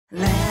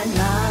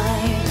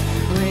Landline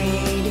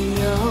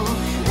radio,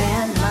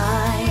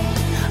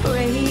 landline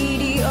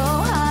radio,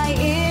 high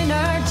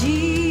energy,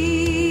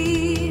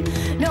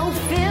 no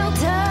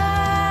filter.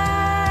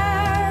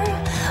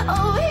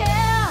 Oh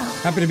yeah.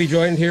 Happy to be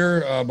joined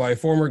here by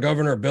former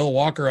Governor Bill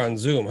Walker on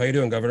Zoom. How you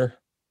doing, Governor?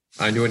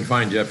 I'm doing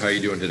fine, Jeff. How are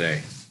you doing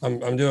today?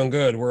 I'm doing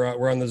good.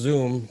 We're on the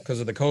Zoom because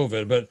of the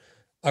COVID, but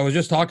I was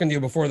just talking to you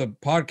before the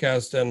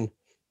podcast, and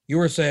you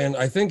were saying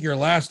I think your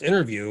last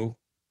interview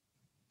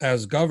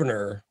as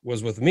governor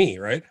was with me,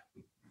 right?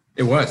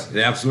 It was.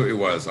 It absolutely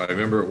was. I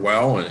remember it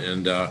well,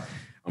 and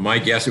my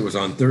guess it was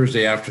on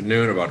Thursday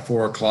afternoon about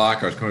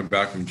 4:00. I was coming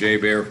back from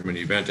J-Bear from an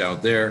event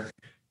out there,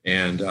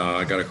 and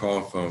I got a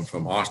call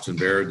from Austin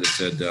Baird that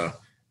said that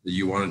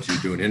you wanted to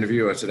do an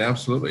interview. I said,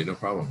 absolutely, no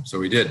problem. So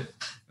we did.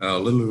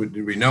 Little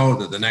did we know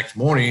that the next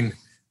morning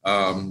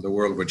the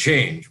world would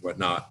change,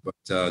 whatnot.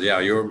 But yeah,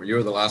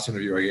 you're the last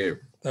interview I gave.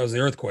 That was the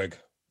earthquake.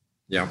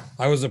 Yeah.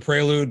 I was the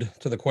prelude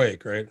to the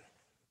quake, right?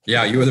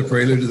 Yeah, you were the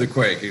prelude to the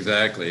quake,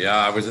 exactly.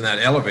 Yeah, I was in that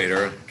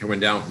elevator coming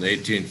down from the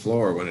 18th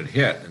floor when it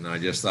hit, and I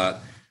just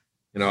thought,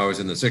 I was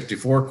in the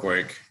 64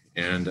 quake,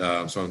 and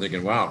so I'm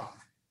thinking, wow,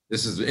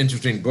 this is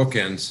interesting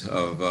bookends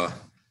of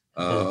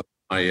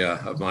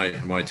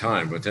my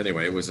time. But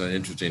anyway, it was an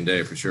interesting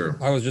day for sure.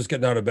 I was just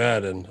getting out of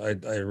bed, and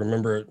I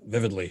remember it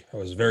vividly. I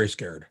was very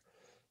scared.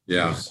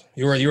 Yeah,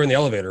 you were in the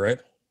elevator, right?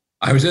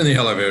 I was in the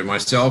elevator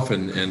myself,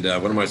 and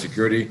one of my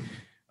security.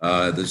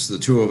 This the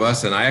two of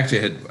us, and I actually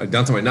had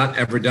done something I'd not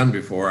ever done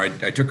before. I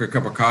took a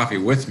cup of coffee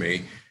with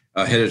me,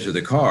 headed to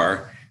the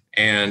car,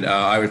 and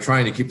I was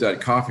trying to keep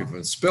that coffee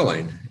from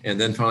spilling. And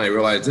then finally I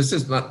realized this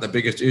is not the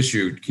biggest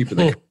issue, keeping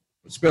the coffee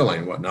from spilling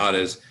and whatnot,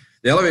 is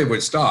the elevator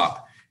would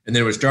stop, and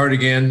then it would start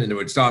again, and it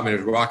would stop, and it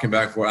was rocking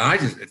back and forth. And I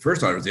just, at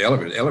first thought it was the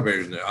elevator. The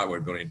elevators in the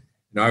Outward building,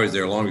 I was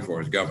there long before I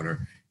was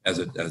governor as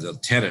a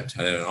tenant.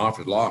 I had an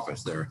law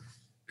office there.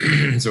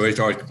 So I used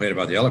to always complain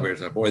about the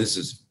elevators. I thought, boy,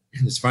 this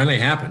finally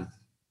happened.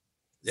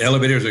 The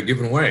elevators are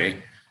giving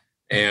way,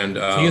 and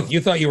so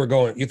you thought you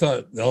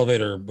thought the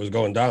elevator was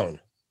going down.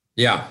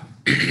 Yeah,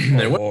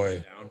 and it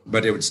went down,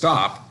 but it would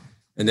stop,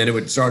 and then it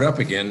would start up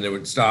again, and it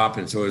would stop,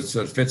 and so it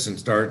sort of fits and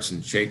starts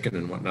and shaking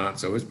and whatnot.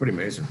 So it was pretty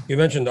amazing. You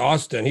mentioned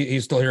Austin;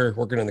 he's still here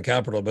working in the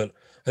Capitol, but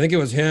I think it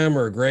was him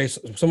or Grace.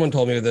 Someone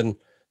told me then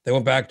they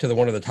went back to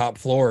one of the top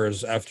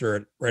floors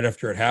right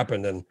after it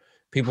happened, and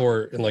people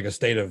were in like a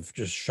state of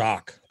just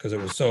shock because it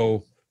was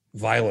so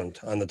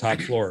violent on the top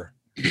floor.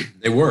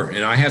 They were,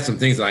 and I had some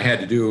things that I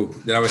had to do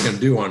that I was going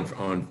to do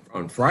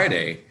on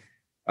Friday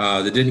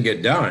that didn't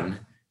get done,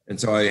 and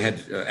so I had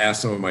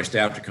asked some of my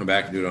staff to come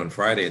back and do it on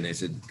Friday, and they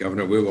said,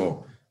 "Governor,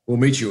 we'll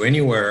meet you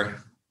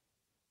anywhere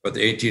but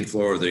the 18th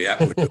floor of the."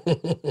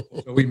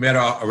 So we met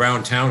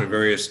around town in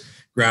various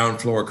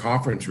ground floor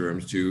conference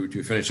rooms to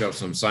finish up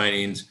some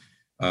signings,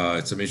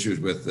 some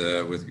issues with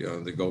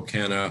the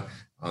Golconda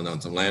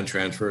on some land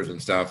transfers and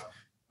stuff.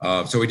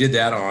 So we did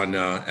that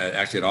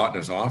actually at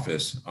Otna's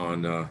office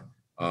on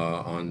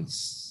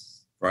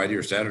Friday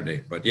or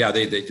Saturday. But yeah,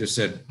 they just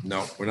said,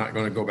 no, we're not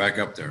going to go back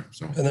up there.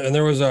 So and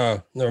there was I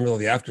don't remember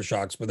the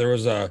aftershocks, but there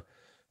was the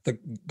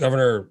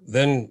governor,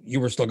 then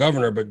you were still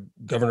governor, but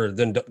Governor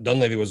then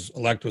Dunleavy was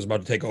about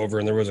to take over,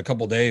 and there was a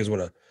couple days,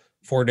 a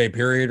 4-day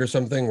period or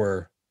something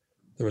where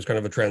there was kind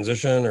of a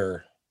transition.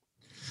 Or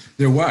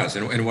there was,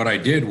 and what I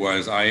did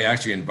was I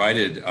actually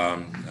invited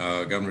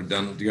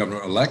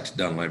Governor-elect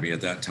Dunleavy at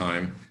that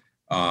time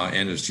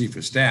and his chief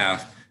of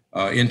staff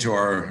into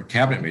our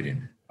cabinet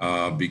meeting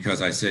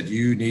because I said,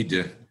 you need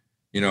to,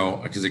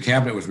 because the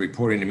cabinet was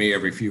reporting to me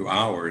every few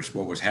hours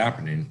what was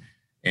happening,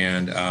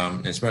 and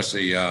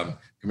especially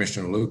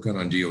Commissioner Lucan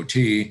on DOT.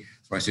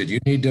 So I said, you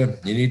need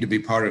to be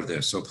part of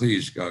this. So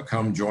please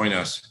come join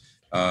us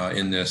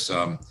in this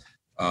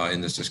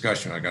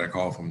discussion. I got a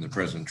call from the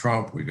President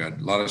Trump. We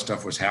got a lot of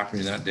stuff was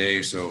happening that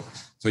day. So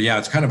yeah,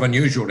 it's kind of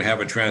unusual to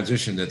have a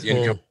transition that the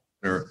incoming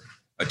governor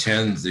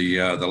attends the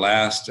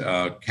last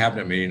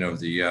cabinet meeting of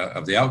the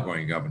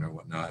outgoing governor and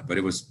whatnot. But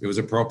it was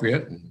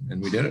appropriate,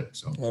 and we did it.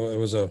 So it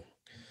was I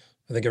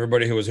think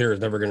everybody who was here is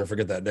never going to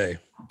forget that day.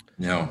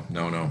 No.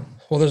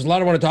 Well, there's a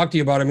lot I want to talk to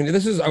you about. I mean,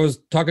 I was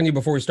talking to you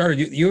before we started.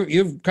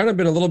 You've kind of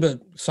been a little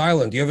bit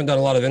silent. You haven't done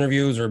a lot of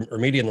interviews or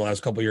media in the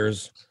last couple of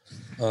years.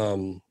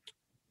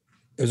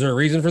 Is there a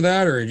reason for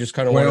that, or you just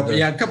kind of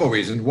yeah, a couple of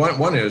reasons.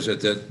 One is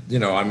that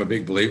I'm a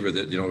big believer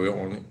that we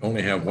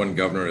only have one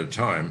governor at a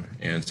time,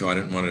 and so I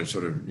didn't want to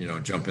sort of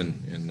jump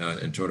in and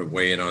sort of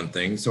weigh in on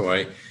things. So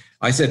I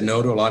said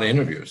no to a lot of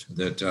interviews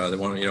that they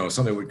want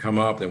something would come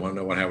up, they want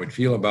to know how I would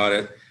feel about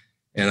it,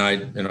 and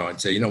I'd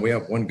say we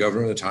have one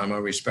governor at a time. I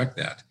respect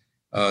that.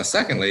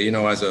 Secondly,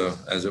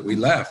 as we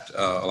left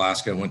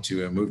Alaska and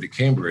moved to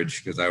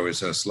Cambridge because I was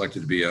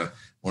selected to be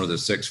one of the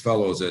 6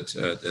 fellows at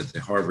the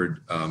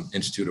Harvard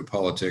Institute of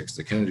Politics,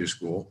 the Kennedy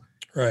School.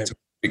 Right. So I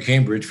went to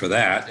Cambridge for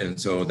that,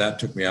 and so that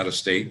took me out of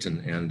state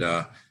and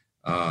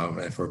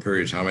for a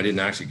period of time. I didn't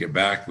actually get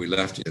back. We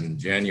left in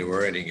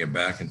January. I didn't get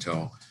back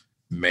until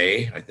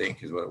May, I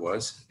think, is what it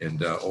was,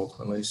 and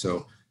ultimately.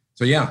 So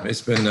yeah,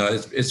 it's been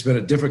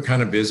a different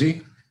kind of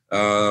busy.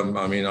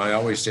 I mean, I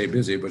always stay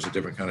busy, but it's a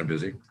different kind of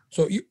busy.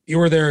 So you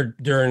were there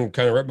during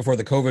kind of right before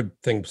the COVID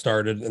thing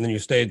started, and then you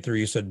stayed through,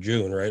 you said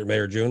June, right? May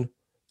or June?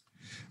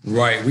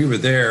 Right, we were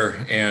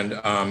there, and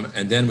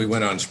then we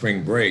went on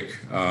spring break.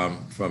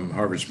 From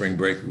Harvard spring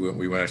break,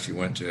 we actually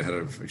went to had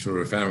a sort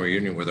of a family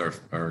reunion with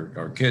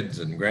our kids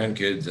and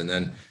grandkids, and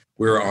then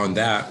we were on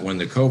that when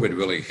the COVID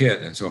really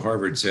hit, and so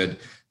Harvard said,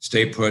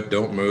 "Stay put,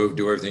 don't move,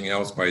 do everything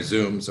else by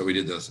Zoom." So we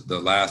did the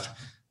last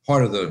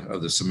part of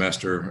the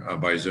semester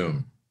by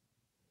Zoom.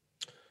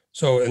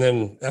 So, and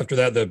then after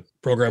that, the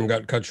program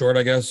got cut short,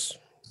 I guess.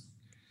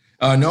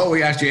 No,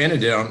 we actually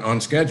ended it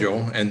on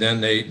schedule, and then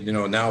they,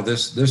 now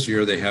this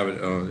year they have it.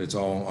 It's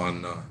all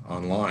on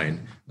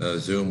online,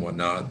 Zoom,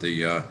 whatnot.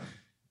 The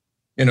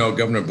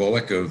Governor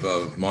Bullock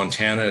of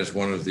Montana is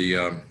one of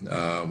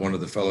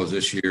the fellows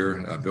this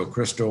year. Bill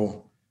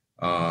Kristol,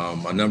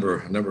 a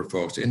number of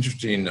folks.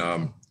 Interesting.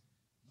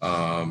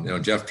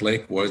 Jeff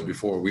Flake was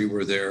before we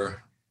were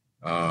there.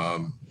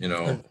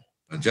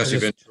 Jesse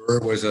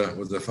Ventura was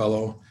a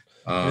fellow.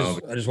 I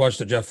just watched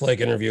the Jeff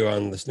Flake interview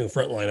on this new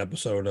Frontline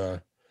episode.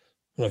 I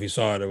don't know if you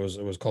saw it. It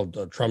was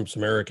called Trump's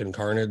American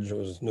Carnage. It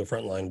was new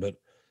Frontline, but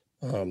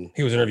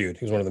he was interviewed.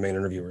 He was one of the main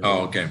interviewers.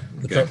 Oh, okay.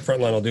 The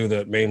Frontline will do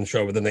the main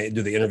show, but then they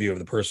do the interview of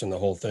the person, the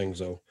whole thing.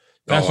 So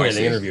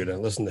fascinating interview to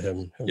listen to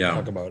him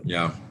talk about.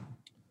 Yeah.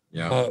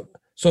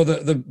 So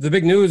the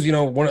big news,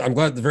 I'm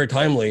glad it's very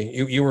timely.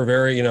 You were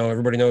very,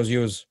 everybody knows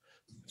you as,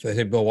 so they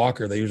say Bill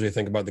Walker. They usually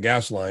think about the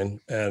gas line,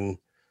 and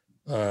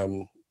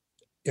I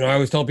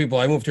always tell people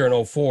I moved here in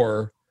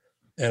 2004,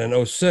 and in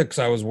 2006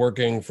 I was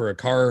working for a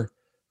car.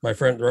 My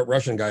friend,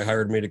 Russian guy,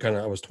 hired me to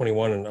I was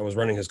 21 and I was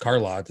running his car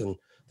lot, and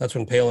that's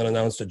when Palin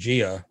announced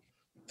Aegea.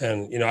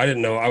 And I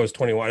didn't know, I was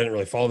 21. I didn't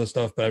really follow this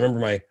stuff, but I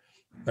remember my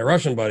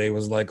Russian buddy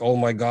was like, "Oh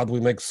my God, we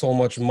make so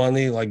much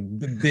money, like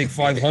big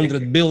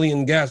 500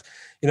 billion gas."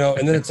 And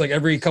then it's like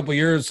every couple of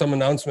years some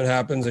announcement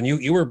happens, and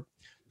you were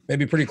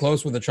maybe pretty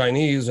close with the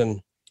Chinese, and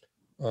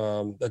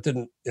that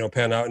didn't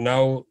pan out. And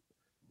now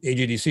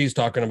AGDC is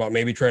talking about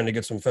maybe trying to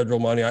get some federal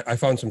money. I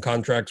found some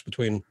contracts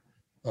between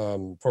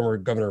former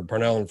Governor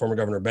Parnell and former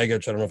Governor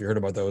Begich. I don't know if you heard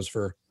about those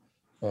for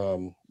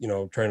trying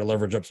to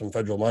leverage up some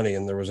federal money.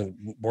 And there was a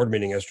board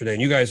meeting yesterday,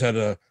 and you guys had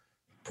a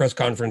press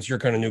conference, your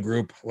kind of new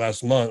group,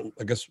 last month,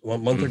 I guess a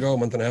month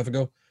and a half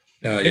ago.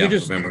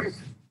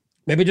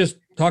 Maybe just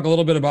talk a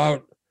little bit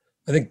about,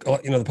 I think,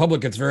 the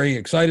public gets very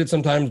excited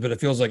sometimes, but it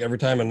feels like every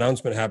time an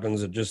announcement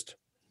happens, it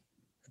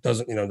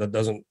doesn't, that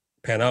doesn't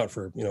pan out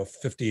for,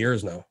 50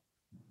 years now.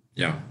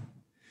 Yeah.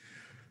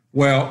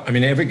 Well, I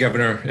mean, every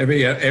governor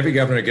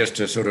gets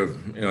to sort of,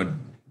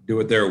 do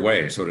it their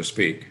way, so to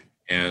speak.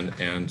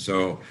 And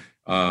so,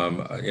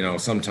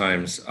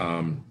 sometimes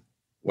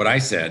what I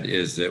said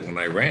is that when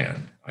I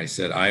ran, I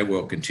said, I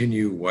will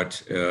continue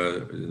what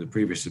the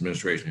previous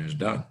administration has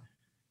done.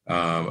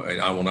 And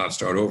I will not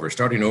start over.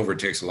 Starting over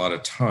takes a lot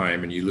of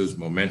time, and you lose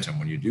momentum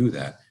when you do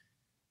that.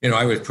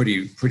 I was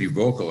pretty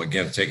vocal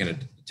against taking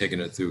it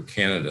through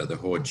Canada, the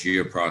whole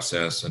Aegea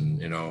process, and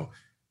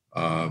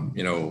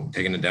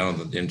taking it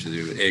down into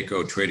the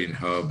AECO trading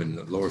hub in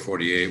the lower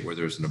 48, where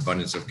there's an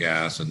abundance of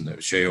gas and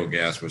the shale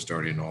gas was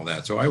starting and all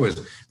that. So I was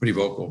pretty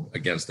vocal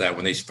against that.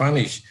 When they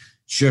finally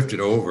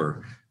shifted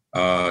over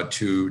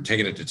to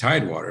taking it to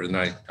Tidewater, and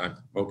I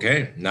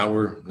okay, now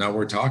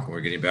we're talking.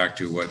 We're getting back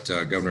to what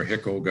Governor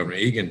Hickel, Governor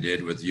Egan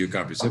did with the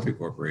Yukon Pacific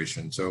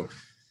Corporation. So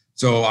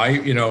I,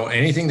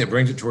 anything that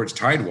brings it towards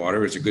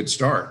Tidewater is a good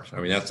start.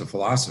 I mean, that's the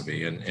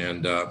philosophy.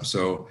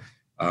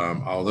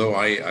 Although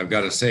I've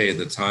got to say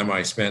the time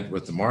I spent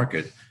with the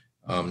market,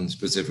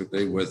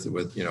 specifically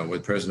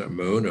with President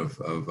Moon of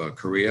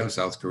Korea,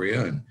 South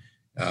Korea, and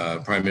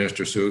Prime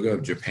Minister Suga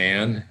of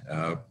Japan,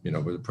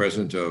 with the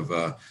president of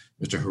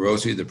Mr.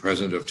 Hiroshi, the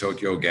president of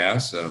Tokyo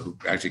Gas, who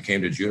actually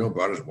came to Juneau,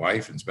 brought his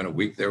wife and spent a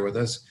week there with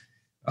us.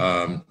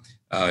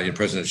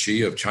 President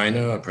Xi of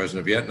China, President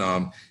of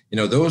Vietnam,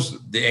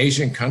 the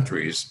Asian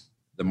countries,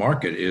 the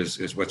market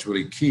is what's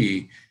really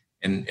key,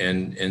 and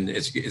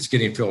it's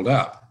getting filled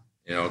up.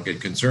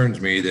 It concerns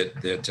me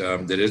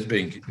that is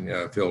being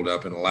filled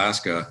up, and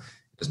Alaska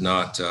is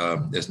not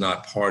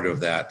part of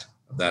that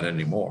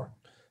anymore.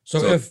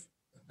 So if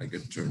I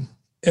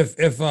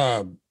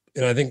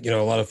think a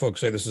lot of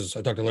folks say this is,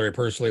 I talked to Larry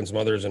Pursley and some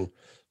others, and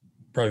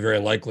probably very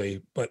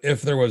unlikely, but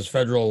if there was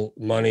federal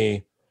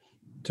money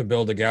to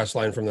build a gas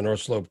line from the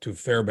North Slope to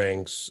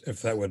Fairbanks,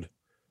 if that would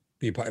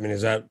be, I mean,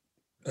 is that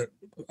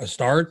a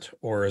start,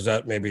 or is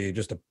that maybe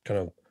just a kind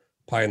of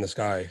pie in the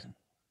sky?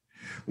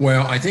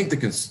 Well, I think the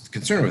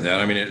concern with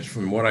that, I mean, it's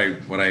from what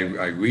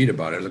I read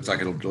about it, it looks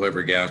like it'll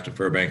deliver gas to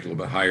Fairbanks a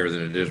little bit higher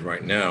than it is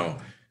right now.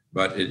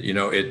 But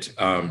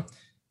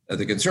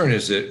the concern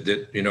is that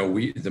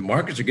the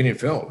markets are getting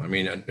filled. I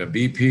mean,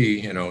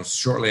 BP,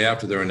 shortly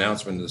after their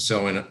announcement of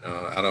selling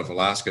out of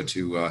Alaska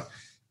to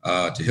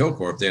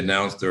Hilcorp, they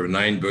announced their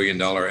 $9 billion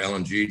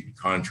LNG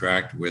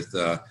contract with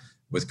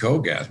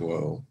KOGAS.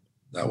 Well,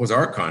 that was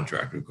our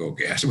contract with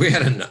KOGAS.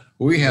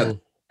 We had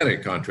a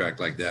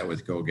contract like that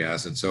with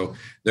KOGAS, and so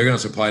they're going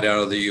to supply it out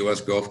of the U.S.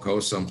 Gulf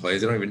Coast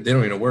someplace. They don't even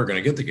know where we're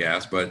going to get the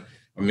gas, but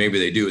or maybe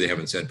they do, they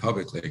haven't said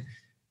publicly.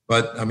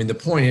 But I mean, the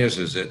point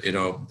is that,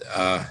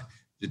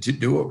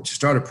 to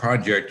start a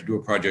project, to do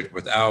a project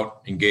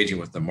without engaging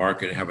with the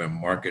market and having a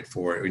market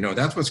for it,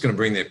 that's what's going to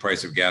bring the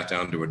price of gas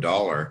down to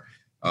 $1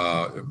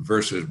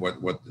 versus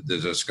what the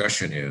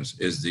discussion is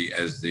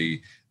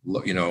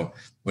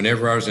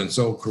whenever I was in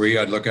Seoul,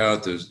 Korea, I'd look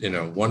out, there's,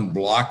 one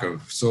block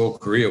of Seoul,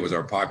 Korea was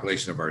our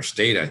population of our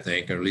state, I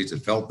think, or at least it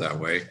felt that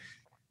way.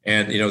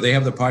 And, they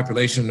have the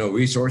population, no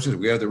resources.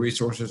 We have the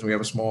resources and we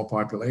have a small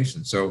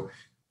population. So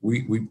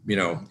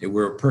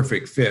we're a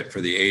perfect fit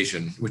for the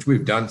Asian, which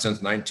we've done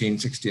since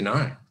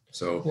 1969.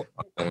 So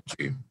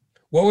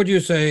what would you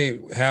say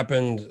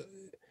happened?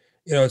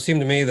 It seemed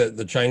to me that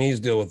the Chinese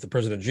deal with the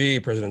President Xi,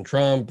 President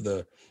Trump,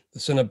 the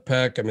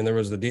Sinopec. I mean, there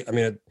was to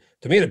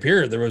me, it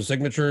appeared there was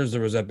signatures.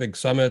 There was that big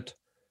summit.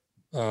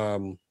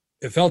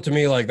 It felt to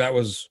me like that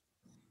was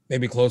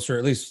maybe closer,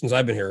 at least since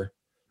I've been here.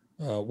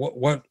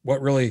 What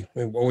really?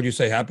 What would you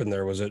say happened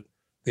there? Was it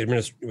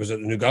Was it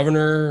a new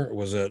governor?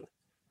 Was it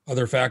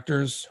other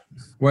factors?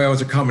 Well, it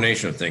was a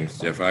combination of things,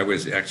 Jeff. I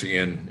was actually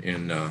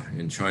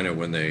in China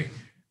when they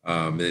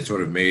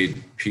sort of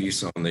made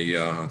peace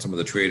on some of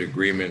the trade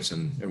agreements,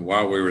 and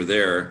while we were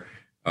there,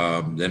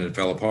 then it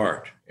fell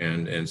apart.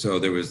 And so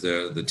there was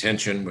the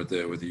tension with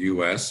the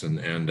U.S. and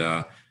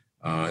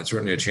it's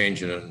certainly a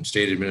change in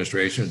state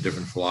administration, a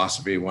different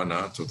philosophy and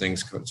whatnot. So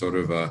things sort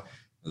of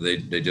they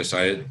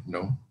decided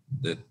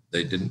that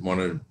they didn't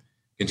want to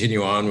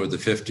continue on with the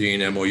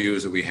 15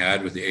 MOUs that we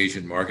had with the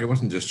Asian market. It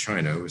wasn't just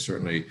China; it was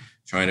certainly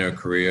China,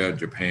 Korea,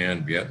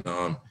 Japan,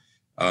 Vietnam.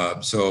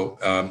 So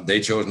they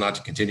chose not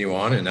to continue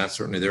on, and that's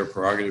certainly their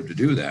prerogative to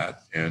do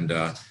that. And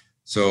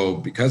so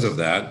because of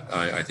that,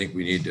 I think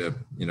we need to,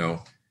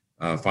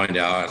 find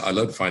out. I'd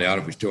love to find out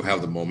if we still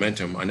have the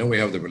momentum. I know we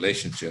have the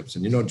relationships,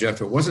 and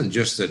Jeff, it wasn't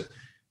just that,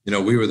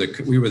 we were the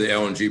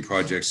LNG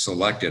project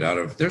selected out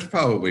of. There's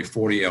probably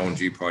 40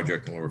 LNG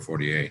projects in lower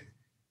 48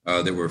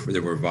 that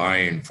were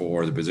vying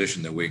for the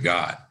position that we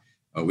got.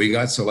 We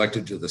got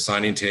selected to the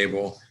signing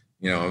table.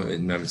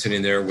 And I'm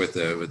sitting there with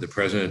the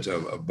president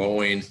of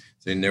Boeing,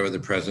 sitting there with the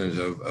president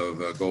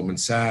of Goldman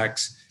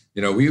Sachs.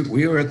 We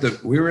were at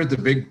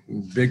the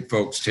big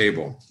folks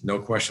table, no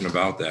question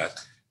about that,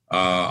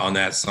 on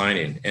that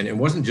signing. And it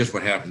wasn't just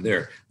what happened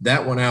there.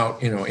 That went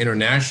out,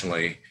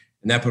 internationally,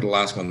 and that put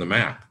Alaska on the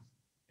map.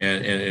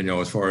 And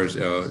as far as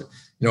a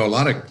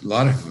lot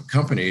of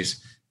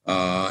companies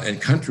and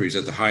countries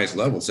at the highest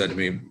level said to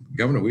me,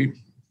 Governor,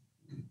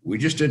 we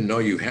just didn't know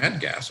you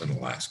had gas in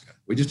Alaska.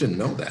 We just didn't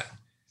know that.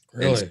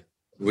 Really? And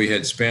we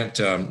had spent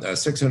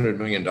 $600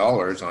 million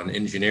on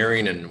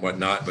engineering and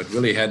whatnot, but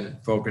really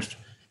hadn't focused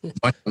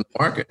much on the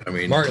market. I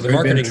mean, the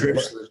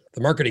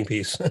marketing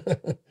piece.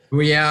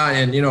 Well, yeah,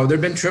 and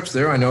there've been trips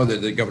there. I know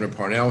that Governor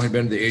Parnell had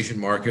been to the Asian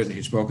market, and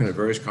he's spoken at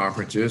various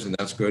conferences, and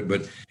that's good.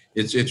 But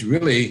it's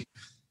really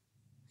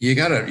you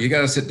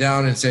gotta sit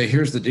down and say,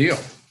 here's the deal.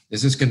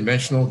 This is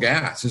conventional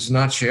gas. This is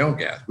not shale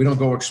gas. We don't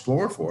go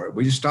explore for it.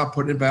 We just stop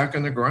putting it back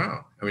in the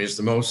ground. I mean, it's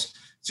the most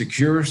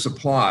secure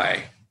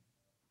supply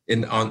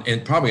in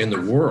probably in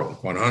the world,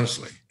 quite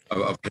honestly,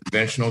 of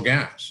conventional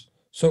gas.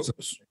 So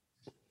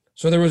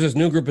there was this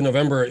new group in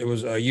November. It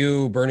was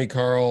you, Bernie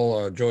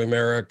Carl, Joey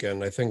Merrick,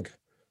 and I think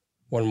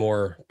one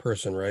more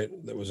person, right?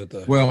 That was at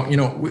the. Well,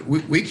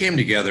 we came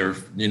together,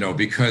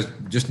 because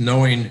just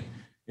knowing,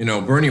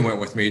 Bernie went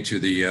with me to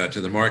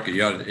the market.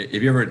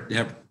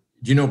 Do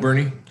you know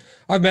Bernie?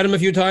 I've met him a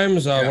few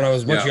times. When I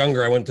was much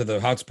younger, I went to the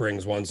hot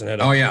springs once and had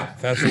a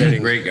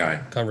fascinating, great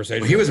guy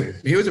conversation. Well,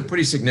 he was a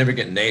pretty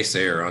significant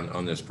naysayer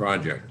on this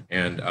project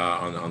and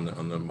on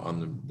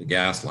the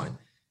gas line.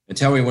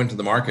 Until we went to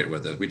the market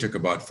with it, we took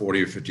about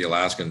 40 or 50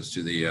 Alaskans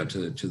to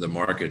the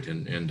market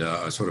and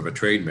sort of a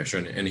trade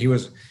mission. And he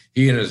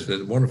and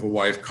his wonderful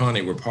wife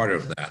Connie were part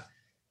of that.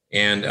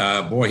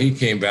 And boy, he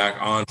came back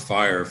on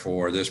fire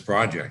for this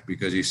project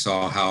because he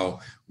saw how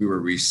we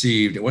were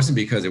received. It wasn't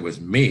because it was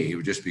me; it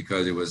was just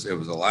because it was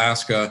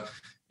Alaska,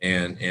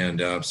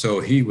 and so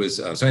he was.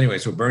 So anyway,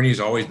 so Bernie's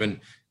always been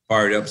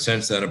fired up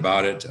since then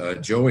about it.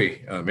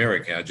 Joey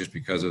Merrick had, just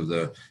because of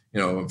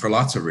for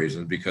lots of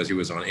reasons, because he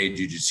was on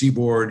AGGC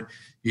board.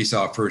 He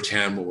saw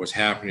firsthand what was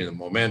happening, the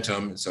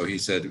momentum. So he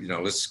said,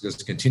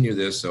 let's continue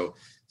this. So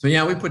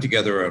yeah, we put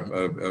together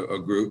a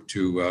group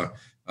to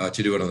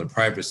do it on the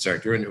private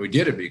sector. And we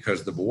did it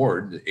because the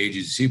board, the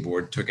AGC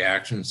board, took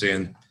action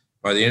saying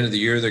by the end of the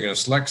year, they're going to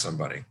select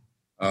somebody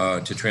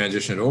to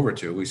transition it over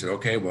to. We said,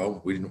 okay,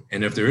 well,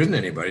 and if there isn't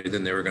anybody,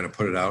 then they were going to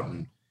put it out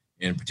and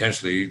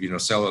potentially,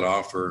 sell it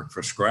off for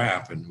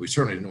scrap. And we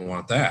certainly didn't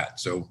want that.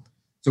 So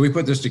we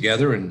put this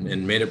together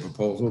and made a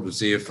proposal to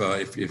see if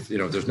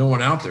there's no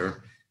one out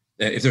there,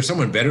 if there's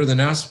someone better than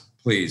us,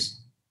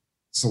 please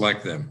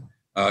select them.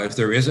 If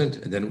there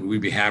isn't, then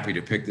we'd be happy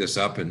to pick this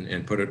up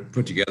and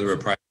put together a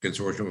private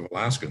consortium of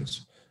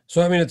Alaskans.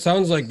 So, I mean, it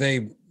sounds like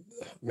they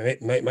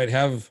might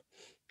have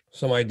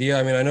some idea.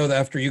 I mean, I know that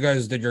after you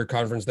guys did your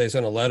conference, they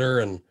sent a letter,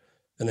 and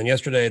then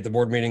yesterday at the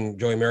board meeting,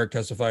 Joey Merrick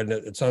testified, and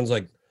it sounds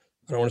like,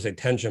 I don't want to say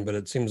tension, but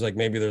it seems like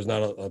maybe there's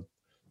not a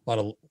lot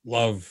of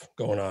love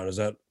going on. Is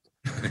that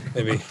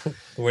maybe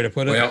the way to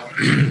put it. Well,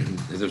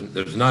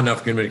 there's not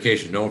enough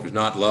communication to know if it's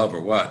not love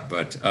or what,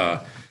 but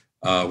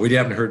we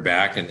haven't heard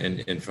back.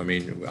 And I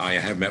mean, I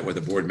have met with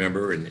a board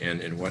member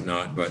and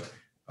whatnot, but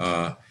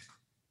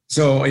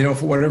so, you know,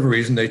 for whatever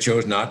reason, they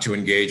chose not to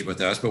engage with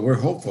us, but we're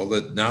hopeful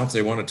that now if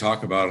they want to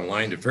talk about a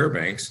line to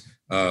Fairbanks,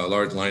 a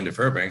large line to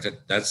Fairbanks,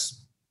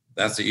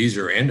 that's the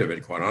easier end of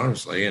it, quite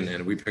honestly.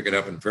 And we pick it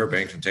up in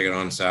Fairbanks and take it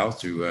on south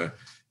to,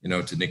 you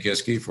know, to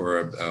Nikiski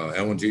for a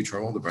LNG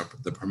terminal.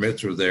 The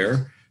permits are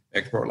there,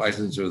 export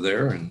licenses are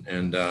there,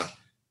 and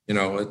you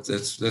know,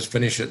 let's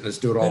finish it. Let's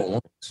do it all at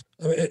once.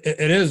 I mean,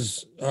 it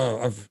is.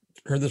 I've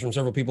heard this from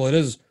several people. It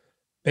is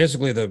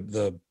basically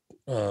the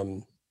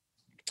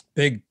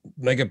big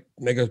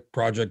mega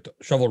project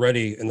shovel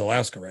ready in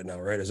Alaska right now,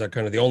 right? Is that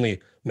kind of the only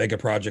mega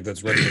project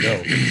that's ready to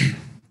go?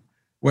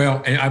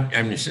 Well, and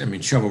I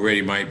mean, shovel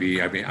ready might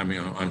be. I mean,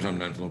 I'm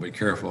sometimes a little bit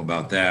careful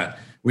about that.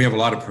 We have a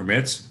lot of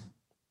permits.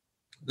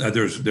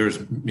 There's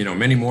you know,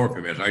 many more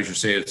permits. I should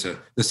say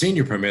the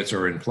senior permits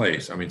are in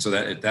place. I mean, so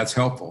that's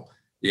helpful.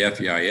 The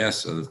FEIS,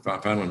 so the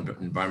final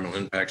environmental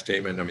impact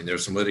statement. I mean,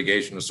 there's some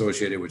litigation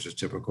associated, which is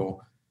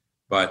typical,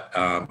 but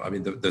I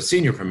mean, the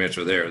senior permits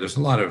are there. There's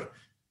a lot of,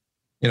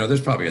 you know,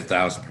 there's probably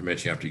 1,000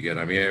 permits you have to get.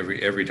 I mean,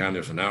 every time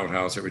there's an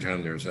outhouse, every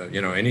time there's a,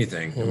 you know,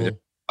 anything. I mean, there's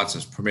lots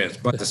of permits,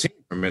 but the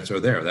senior permits are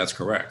there. That's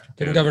correct.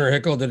 Didn't Governor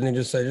Hickel, didn't he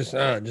just say, just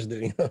do,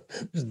 you know,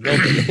 just build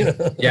it, you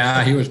know?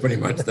 Yeah, he was pretty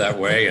much that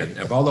way. And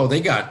although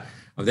they got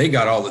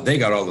all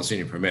the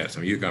senior permits. I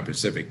mean, Yukon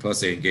Pacific, plus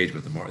they engaged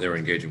with they were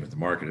engaging with the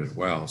market as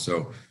well.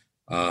 So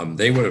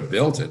they would have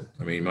built it.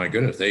 I mean, my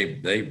goodness,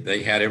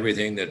 they had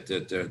everything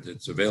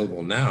that's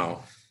available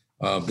now.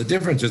 The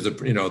difference is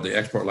you know, the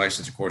export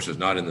license, of course, is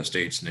not in the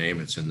state's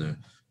name. It's in the,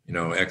 you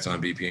know,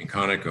 Exxon, BP, and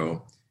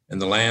Conoco,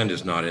 and the land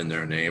is not in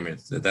their name.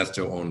 That's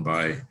still owned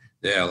by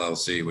the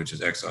LLC, which is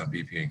Exxon,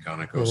 BP, and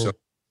Conoco. So,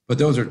 but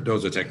those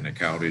are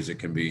technicalities that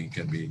can be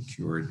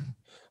cured.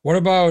 What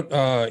about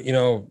you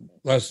know,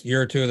 last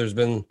year or two, there's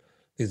been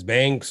these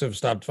banks have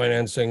stopped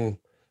financing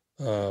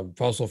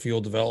fossil fuel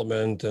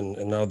development, and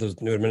now the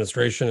new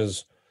administration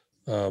is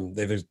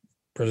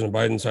President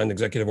Biden signed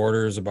executive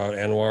orders about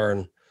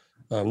ANWR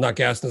and not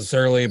gas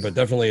necessarily, but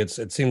definitely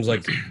it seems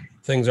like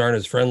things aren't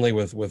as friendly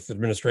with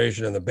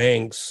administration and the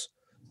banks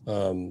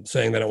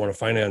saying they don't want to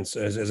finance.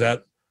 Is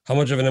that, how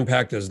much of an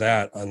impact is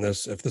that on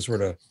this, if this were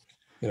to,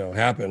 you know,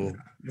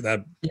 happen?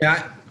 That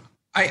Yeah,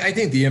 I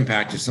think the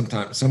impact is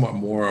sometimes somewhat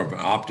more of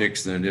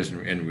optics than it is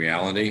in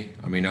reality.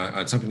 I mean,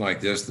 on something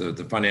like this,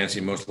 the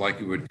financing most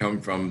likely would come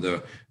from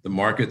the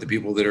market, the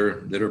people that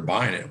are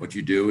buying it. What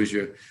you do is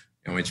you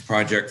know, it's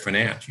project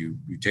finance. You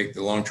take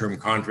the long-term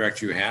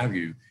contracts you have.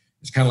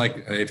 It's kind of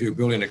like if you're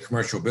building a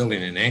commercial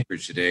building in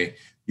Anchorage today,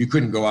 you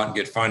couldn't go out and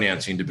get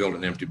financing to build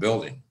an empty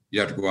building. You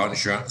have to go out and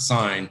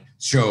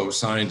show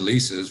signed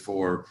leases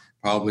for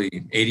probably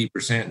 80%,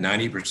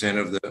 90%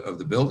 of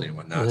the building and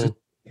whatnot. Mm-hmm.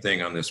 The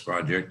thing on this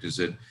project is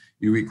that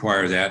you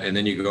require that, and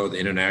then you go to the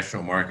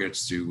international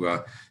markets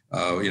to,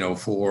 you know,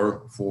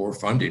 for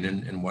funding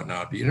and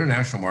whatnot. The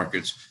international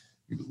markets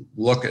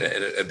look at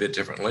it a bit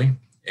differently,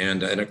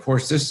 and of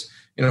course, this,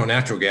 you know,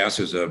 natural gas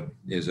is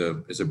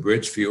a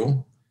bridge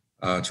fuel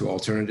to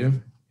alternative.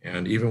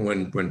 And even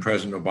when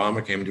President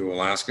Obama came to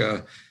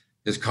Alaska,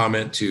 his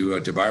comment to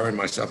Byron,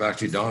 myself,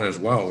 actually Donna as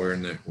well, we're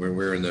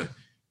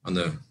on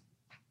the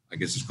I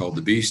guess it's called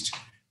the Beast,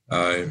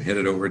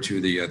 headed over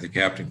to the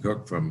Captain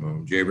Cook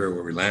from J-Bear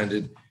where we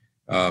landed.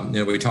 You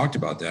know, we talked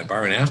about that.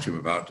 Byron asked him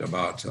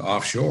about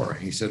offshore.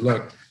 He said,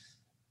 look,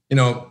 you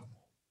know,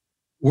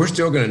 we're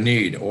still going to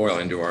need oil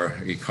into our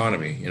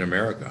economy in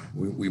America.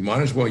 We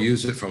might as well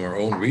use it from our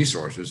own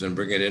resources and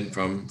bring it in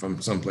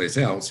from someplace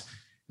else.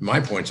 My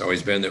point's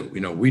always been that,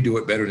 you know, we do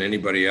it better than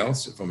anybody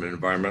else from an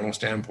environmental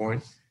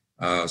standpoint.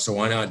 So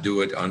why not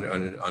do it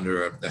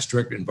under a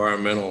strict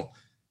environmental,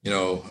 you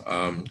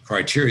know,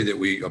 criteria that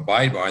we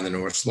abide by in the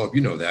North Slope?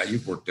 You know that,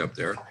 you've worked up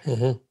there.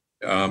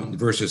 Mm-hmm.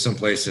 Versus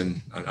someplace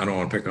in, I don't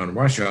want to pick on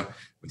Russia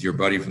with your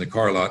buddy from the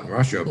car lot in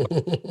Russia.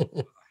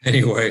 But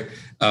anyway, you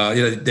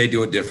know, they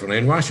do it differently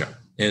in Russia.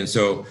 And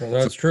so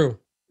that's true.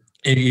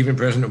 Even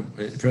President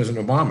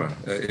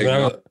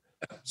Obama.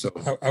 So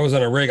I was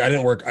on a rig. I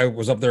didn't work. I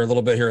was up there a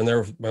little bit here and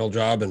there with my old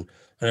job, and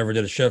I never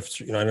did a shift.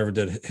 You know, I never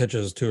did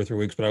hitches 2 or 3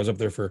 weeks, but I was up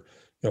there for,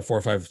 you know, 4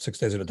 or 5, 6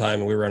 days at a time.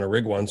 And we were on a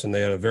rig once, and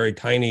they had a very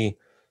tiny,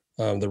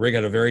 the rig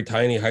had a very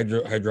tiny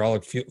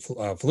hydraulic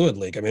fluid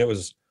leak. I mean, it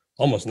was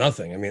almost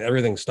nothing. I mean,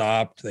 everything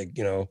stopped. They,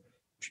 you know,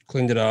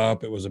 cleaned it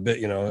up. It was a bit,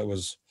 you know, it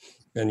was,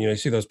 and, you know, you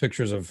see those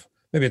pictures of,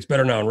 maybe it's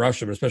better now in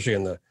Russia, but especially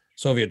in the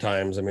Soviet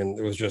times, I mean,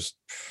 it was just,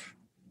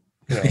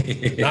 you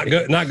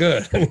know, not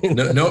good. I mean,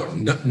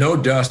 no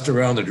dust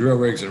around the drill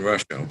rigs in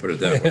Russia. I'll put it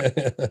that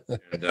way.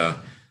 And,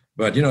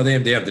 but you know,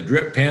 they have the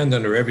drip pans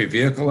under every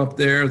vehicle up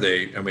there.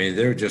 They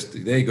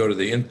go to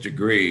the nth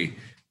degree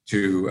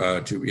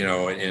to you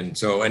know, and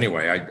so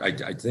anyway,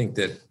 I think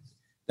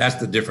that's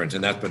the difference,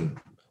 and that's been.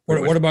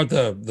 What about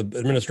the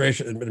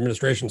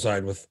administration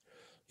side with,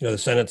 you know, the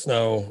Senate's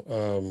now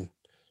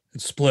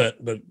it's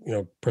split, but you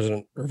know,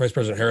 Vice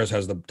President Harris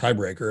has the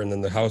tiebreaker, and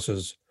then the House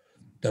is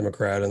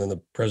Democrat, and then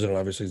the president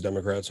obviously is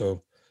Democrat.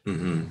 So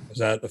is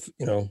that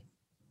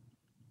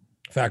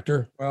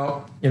factor?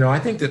 Well, I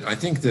think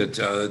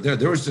that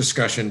there was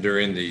discussion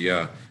during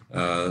the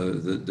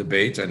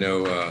debate. I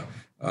know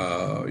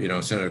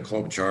Senator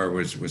Klobuchar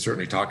was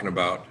certainly talking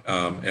about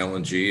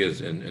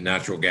LNG and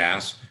natural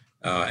gas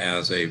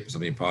as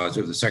something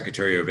positive. The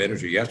Secretary of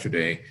Energy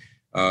yesterday,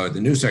 the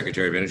new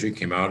Secretary of Energy,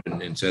 came out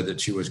and said that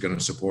she was going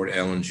to support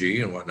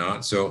LNG and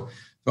whatnot. So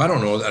I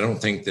don't know. I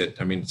don't think that.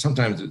 I mean,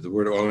 sometimes the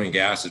word oil and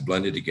gas is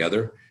blended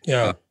together.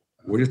 Yeah.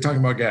 We're just talking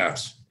about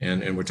gas,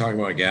 and we're talking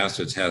about gas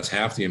that has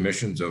half the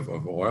emissions of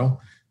oil,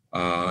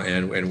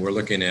 and we're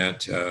looking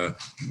at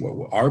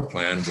what our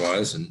plan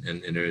was, and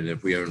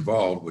if we are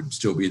involved, would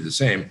still be the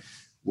same.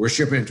 We're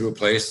shipping to a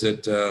place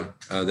that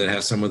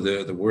has some of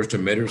the worst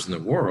emitters in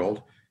the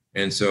world,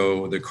 and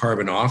so the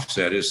carbon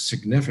offset is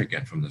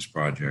significant from this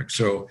project.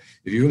 So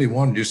if you really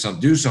want to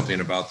do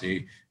something about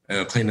the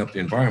clean up the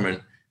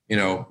environment,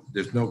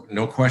 there's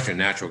no question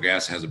natural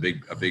gas has a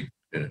big.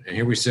 And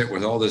here we sit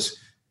with all this.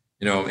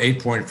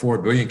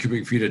 8.4 billion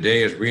cubic feet a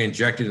day is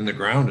reinjected in the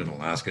ground in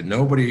Alaska.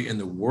 Nobody in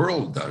the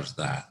world does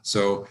that.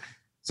 So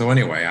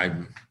anyway,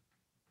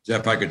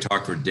 Jeff, I could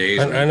talk for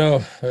days. I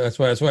know. That's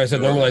why I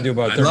said normally I do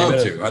about 30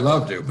 minutes. I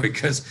love to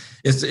because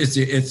it's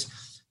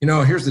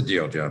here's the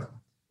deal, Jeff.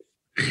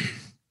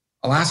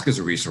 Alaska's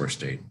a resource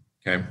state.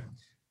 Okay.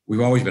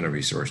 We've always been a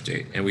resource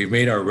state, and we've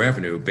made our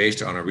revenue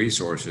based on our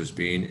resources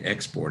being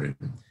exported.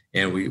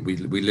 And we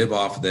live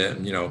off of that.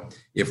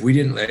 If we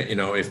didn't,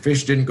 if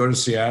fish didn't go to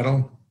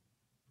Seattle,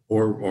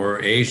 or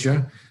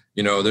Asia,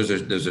 there's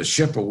a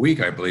ship a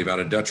week, I believe, out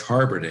of Dutch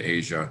Harbor to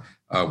Asia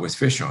with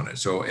fish on it.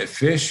 So if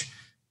fish,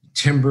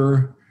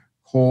 timber,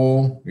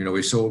 coal,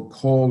 we sold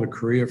coal to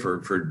Korea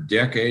for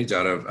decades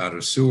out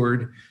of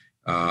Seward,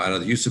 out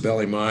of the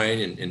Usabelli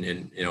mine,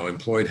 and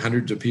employed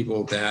hundreds of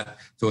people at that.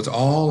 So it's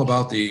all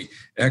about the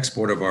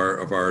export of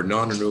our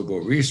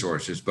non-renewable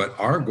resources. But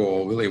our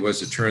goal really was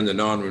to turn the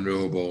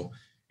non-renewable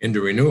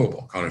into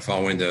renewable, kind of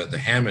following the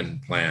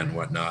Hammond plan and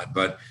whatnot.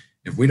 But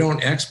if we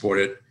don't export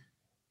it,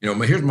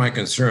 here's my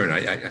concern.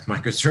 My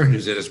concern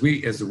is that as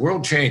the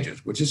world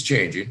changes, which is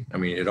changing, I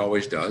mean, it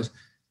always does,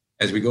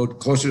 as we go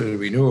closer to the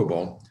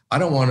renewable, I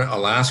don't want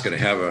Alaska to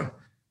have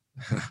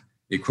the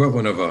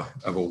equivalent of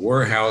a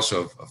warehouse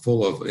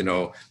full of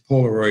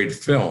Polaroid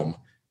film,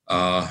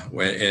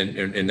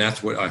 and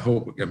that's what I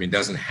hope. I mean,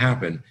 doesn't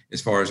happen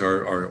as far as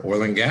our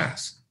oil and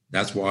gas.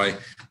 That's why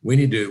we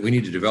need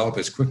to develop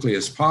as quickly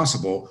as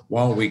possible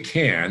while we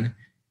can,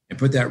 and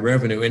put that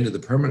revenue into the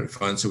permanent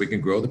fund so we can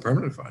grow the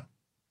permanent fund.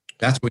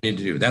 That's what we need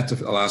to do. That's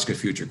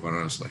Alaska's future, quite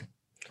honestly.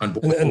 And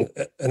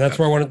that's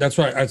where I wanted. That's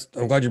why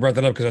I'm glad you brought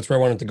that up, because that's where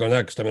I wanted to go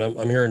next. I mean,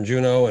 I'm here in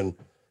Juneau, and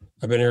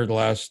I've been here the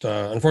last.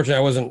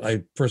 Unfortunately,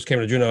 I first came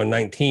to Juneau in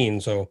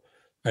 2019, so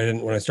I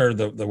didn't. When I started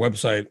the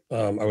website,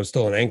 I was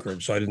still in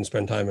Anchorage, so I didn't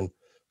spend time in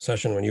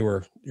session when you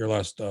were your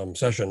last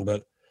session.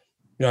 But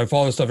I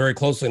follow this stuff very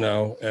closely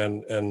now,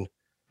 and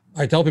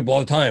I tell people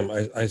all the time.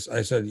 I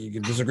said you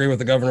can disagree with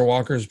the Governor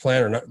Walker's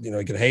plan, or not.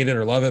 You can hate it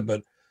or love it,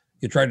 but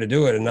you tried to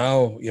do it, and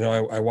now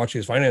I watch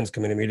these finance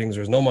committee meetings.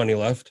 There's no money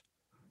left.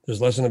 There's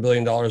less than $1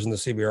 billion in the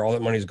CBR. All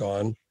that money's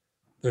gone.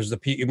 There's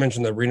you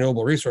mentioned the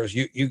renewable resource.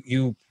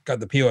 You got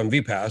the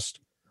POMV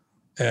passed,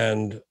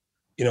 and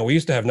we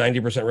used to have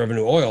 90%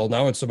 revenue oil.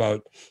 Now it's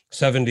about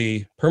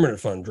 70 permanent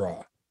fund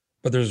draw.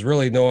 But there's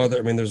really no other.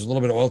 I mean, there's a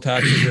little bit of oil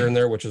taxes here and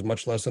there, which is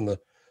much less than the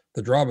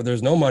draw. But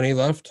there's no money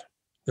left.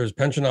 There's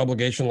pension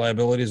obligation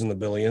liabilities in the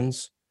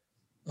billions,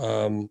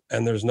 and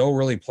there's no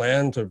really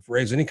plan to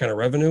raise any kind of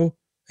revenue.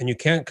 And you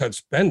can't cut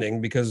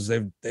spending because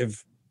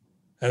they've,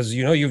 as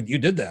you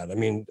did that. I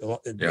mean,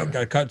 it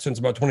got cut since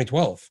about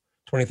 2012,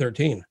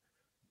 2013.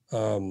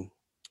 And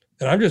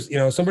I'm just,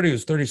 somebody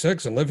who's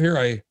 36 and live here,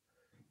 I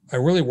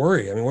really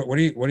worry. I mean, what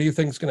do you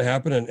think is going to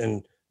happen?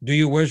 And do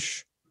you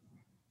wish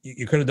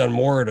you could have done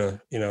more to,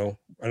 I know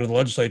the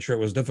legislature, it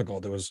was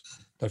difficult. It was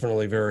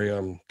definitely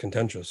very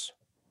contentious.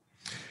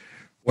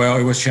 Well,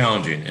 it was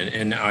challenging.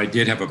 And I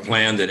did have a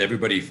plan that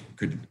everybody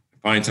could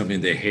find something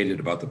they hated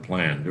about the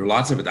plan. There were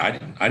lots of it I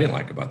didn't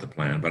like about the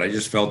plan, but I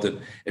just felt that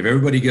if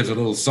everybody gives a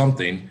little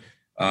something,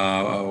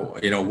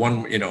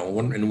 one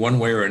in one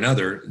way or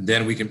another,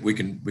 then we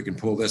can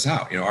pull this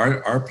out.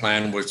 Our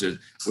plan was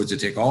to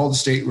take all the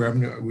state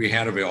revenue we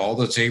had of it, all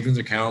the savings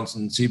accounts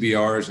and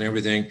CBRs and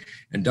everything,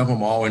 and dump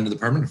them all into the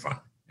permanent fund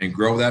and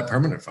grow that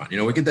permanent fund.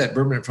 We get that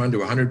permanent fund to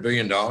 $100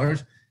 billion,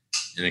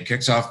 and it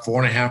kicks off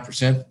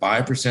 4.5%,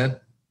 5%.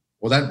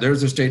 Well,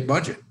 there's the state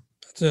budget.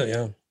 That's it,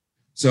 yeah.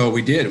 So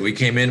we did. We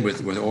came in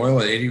with oil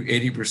at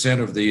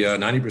 80% of the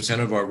 90%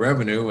 of our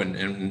revenue,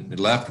 and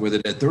left with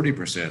it at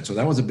 30%. So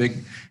that was a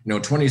big,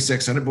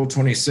 26, Senate Bill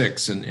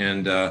 26,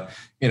 and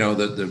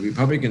the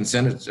Republican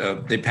Senate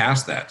they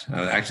passed that.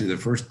 Actually, the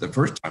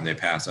first time they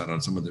passed that on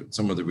some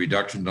of the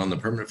reductions on the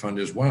permanent fund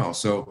as well.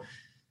 So,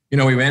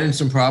 we ran into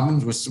some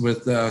problems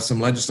with some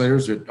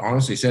legislators that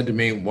honestly said to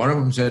me. One of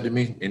them said to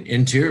me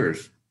in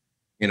tears,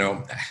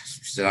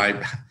 she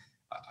said,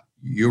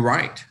 "You're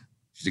right."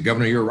 She said,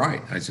 "Governor, you're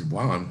right." I said,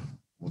 "Well,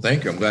 Well,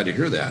 thank you. I'm glad to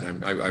hear that.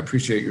 I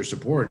appreciate your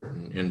support.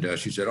 And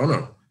she said, oh,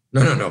 no.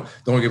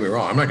 Don't get me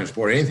wrong. I'm not going to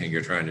support anything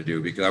you're trying to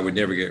do because I would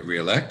never get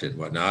reelected,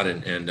 whatnot.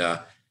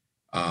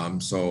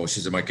 So she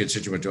said, my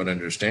constituents don't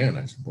understand.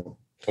 I said, well,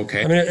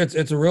 okay. I mean,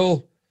 it's a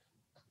real,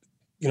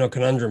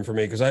 conundrum for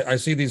me because I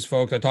see these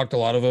folks. I talk to a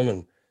lot of them,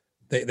 and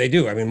they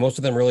do. I mean, most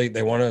of them really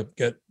they want to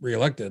get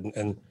reelected,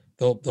 and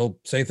they'll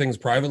say things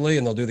privately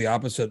and they'll do the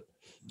opposite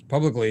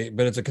publicly.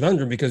 But it's a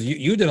conundrum because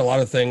you did a lot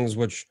of things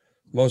which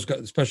most,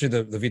 especially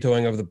the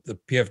vetoing of the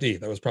PFD,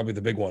 that was probably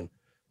the big one,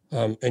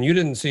 and you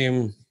didn't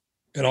seem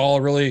at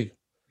all really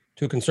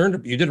too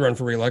concerned. You did run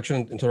for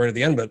reelection until right at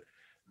the end, but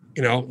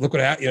look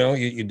what happened.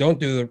 You don't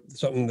do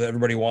something that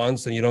everybody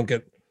wants, and you don't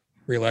get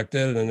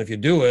reelected. And if you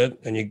do it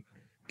and you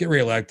get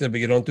reelected, but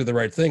you don't do the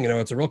right thing,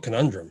 it's a real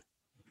conundrum.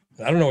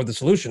 I don't know what the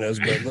solution is,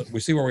 but we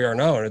see where we are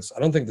now, and I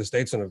don't think the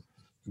state's in a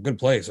good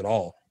place at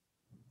all.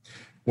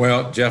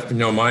 Well, Jeff,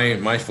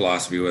 my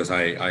philosophy was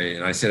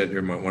I said it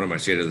during one of my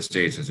State of the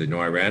States. I said,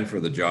 I ran for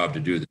the job to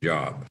do the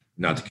job,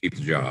 not to keep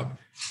the job.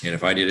 And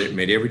if I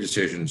made every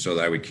decision so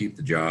that I would keep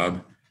the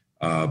job,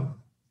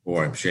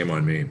 boy, shame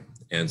on me.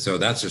 And so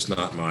that's just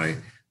not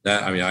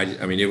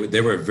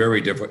they were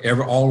very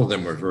difficult. All of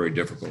them were very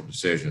difficult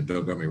decisions.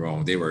 Don't get me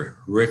wrong. They were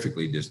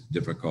horrifically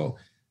difficult.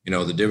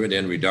 The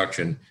dividend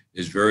reduction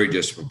is very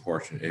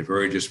disproportionate. It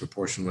very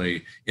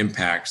disproportionately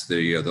impacts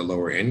the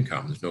lower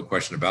income. There's no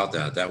question about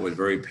that. That was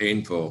very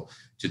painful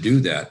to do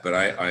that. But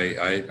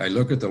I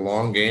look at the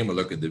long game. I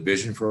look at the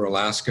vision for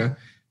Alaska.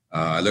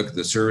 I look at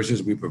the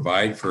services we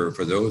provide for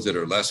those that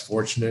are less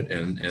fortunate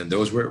and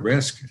those who are at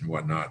risk and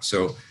whatnot.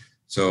 So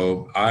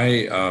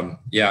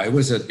it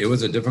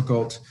was a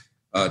difficult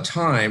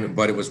time,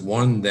 but it was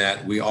one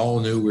that we all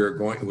knew we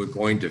were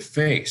going to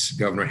face.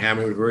 Governor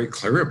Hammond was very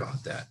clear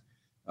about that.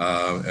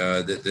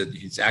 That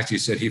he actually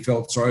said he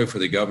felt sorry for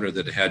the governor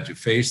that had to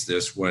face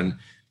this when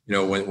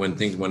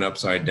things went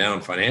upside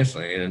down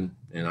financially, and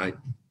I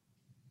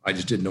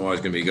just didn't know I was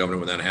going to be governor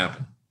when that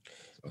happened.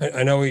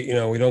 I know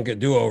we don't get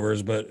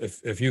do-overs, but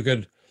if you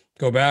could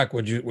go back,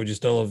 would you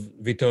still have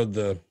vetoed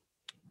the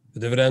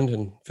dividend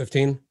in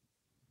 2015?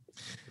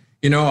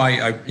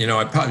 I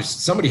probably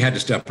somebody had to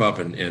step up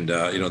and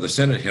the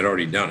Senate had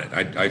already done it.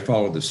 I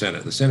followed the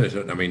Senate. The Senate,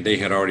 they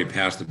had already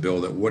passed the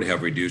bill that would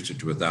have reduced it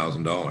to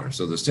 $1,000.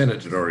 So the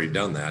Senate had already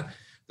done that.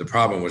 The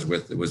problem was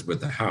with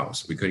the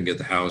House. We couldn't get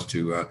the House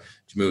to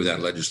move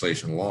that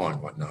legislation along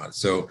and whatnot.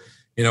 So,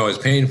 as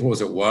painful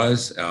as it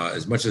was,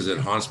 as much as it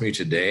haunts me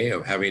today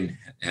of having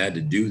had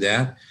to do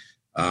that,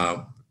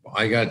 I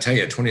got to tell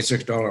you,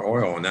 $26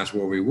 oil, and that's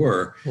where we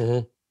were.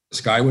 Mm-hmm. The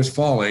sky was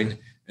falling.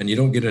 And you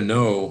don't get to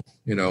know,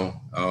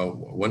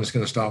 when it's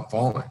going to stop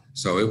falling.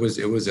 So it was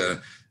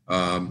a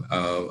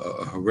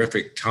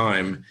horrific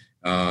time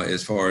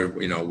as far as,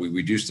 we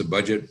reduced the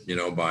budget,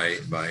 by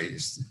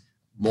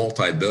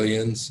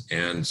multi-billions.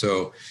 And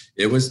so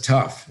it was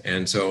tough.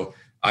 And so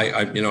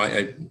in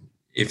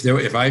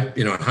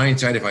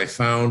hindsight, if I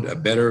found a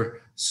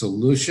better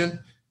solution,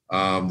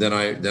 then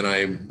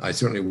I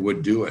certainly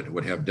would do it,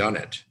 would have done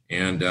it.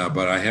 And,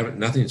 but I haven't,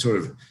 nothing sort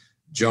of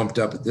jumped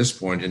up at this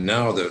point, and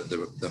now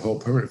the whole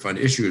permanent fund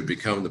issue has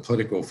become the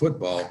political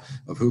football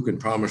of who can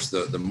promise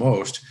the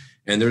most.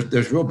 And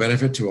there's real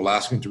benefit to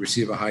Alaskans to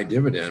receive a high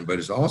dividend, but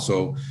it's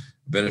also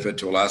a benefit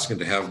to Alaskans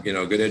to have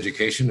good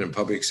education and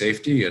public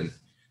safety and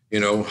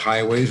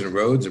highways and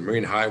roads and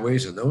marine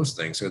highways and those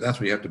things. So that's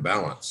what you have to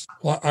balance.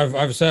 Well,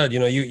 I've said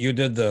you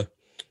did the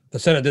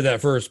Senate did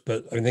that first,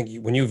 but I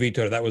think when you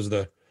vetoed it, that was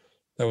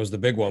the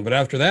big one. But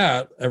after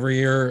that, every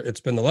year it's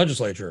been the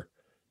legislature.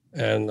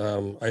 And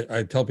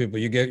I tell people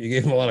you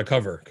gave them a lot of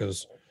cover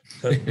because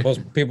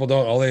most people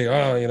don't.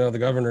 The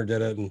governor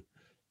did it, and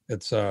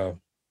it's.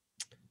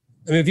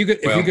 If you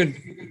could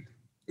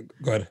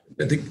go ahead.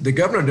 The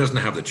governor doesn't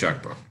have the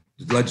checkbook.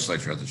 The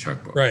legislature has the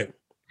checkbook, right?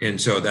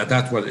 And so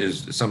that's what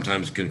is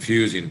sometimes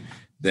confusing.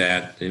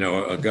 That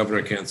a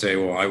governor can't say,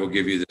 "Well, I will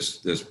give you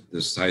this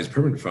size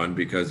permanent fund,"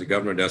 because the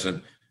governor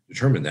doesn't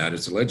determine that.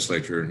 It's the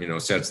legislature,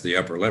 sets the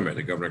upper limit.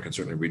 The governor can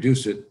certainly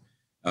reduce it.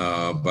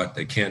 But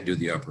they can't do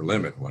the upper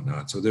limit and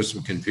whatnot. So there's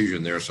some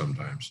confusion there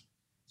sometimes,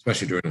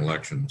 especially during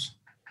elections.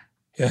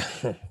 Yeah,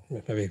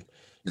 maybe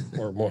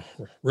more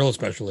real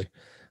especially.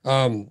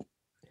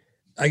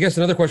 I guess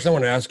another question I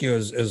want to ask you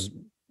is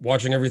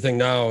watching everything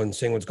now and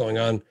seeing what's going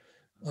on.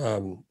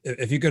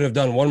 If you could have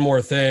done one more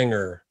thing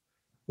or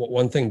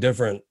one thing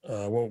different,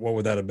 what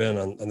would that have been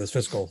on this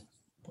fiscal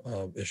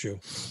issue?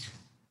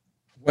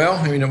 Well,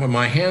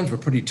 my hands were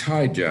pretty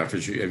tied, Jeff,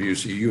 as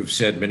you've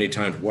said many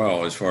times.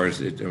 Well, as far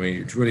as it's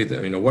really,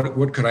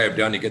 what could I have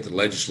done to get the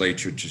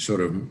legislature to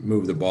sort of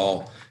move the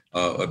ball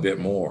a bit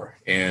more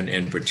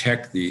and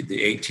protect the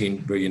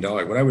 $18 billion?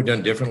 What I would have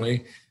done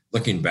differently,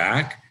 looking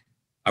back,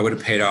 I would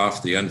have paid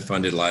off the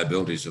unfunded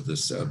liabilities of the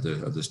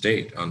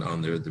state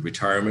on the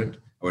retirement.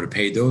 I would have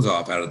paid those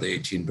off out of the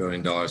 $18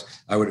 billion.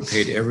 I would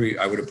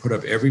have put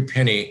up every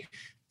penny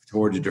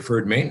toward the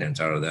deferred maintenance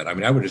out of that.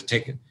 I would have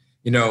taken,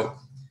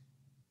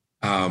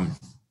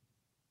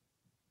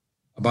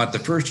 about the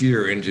first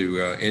year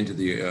into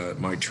the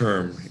my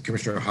term,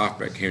 Commissioner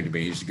Hoffbeck came to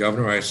me. He's the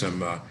governor. I have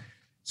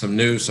some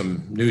news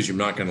you're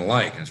not going to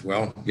like. I said,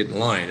 well, get in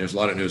line. There's a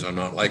lot of news I'm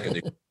not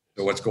liking.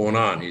 So what's going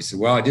on? He said,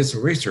 well, I did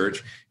some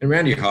research, and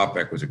Randy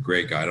Hoffbeck was a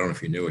great guy. I don't know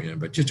if you knew him,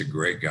 but just a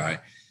great guy.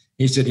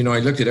 He said, I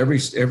looked at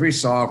every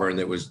sovereign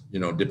that was,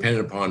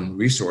 dependent upon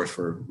resource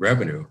for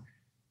revenue,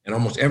 and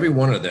almost every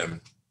one of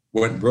them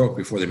went broke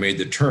before they made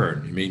the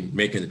turn. I mean,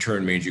 making the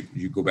turn means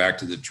you go back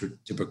to the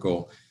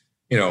typical,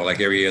 like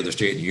every other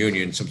state in the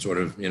union, some sort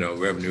of,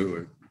 revenue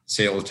or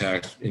sales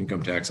tax,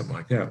 income tax, something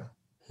like that.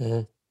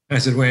 Mm-hmm. I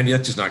said, Randy,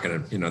 that's just not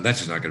going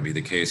to be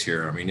the case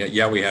here. I mean,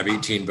 yeah, we have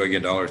 $18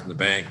 billion in the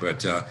bank,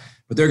 but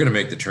they're going to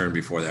make the turn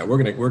before that. We're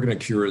going to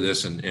cure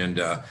this, and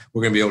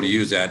we're going to be able to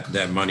use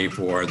that money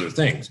for other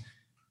things.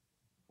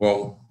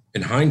 Well,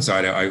 in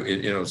hindsight,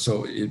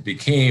 so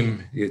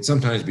it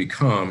sometimes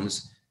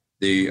becomes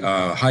the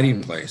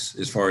hiding place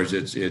as far as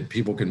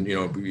people can,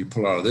 be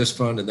pulled out of this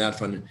fund and that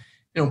fund.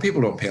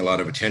 People don't pay a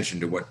lot of attention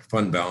to what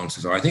fund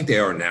balances are. I think they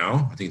are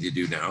now. I think they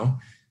do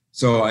now.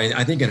 So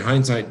I think in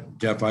hindsight,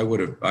 Jeff, I would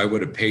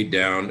have paid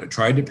down,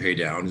 tried to pay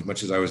down as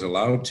much as I was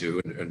allowed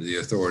to under the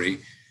authority,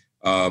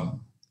 all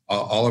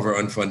of our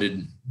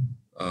unfunded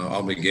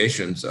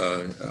obligations.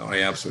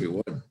 I absolutely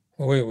would.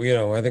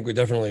 Well, I think we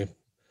definitely,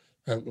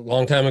 a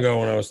long time ago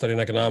when I was studying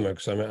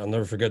economics, I'll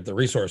never forget the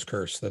resource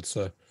curse. That's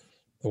the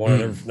one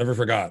I never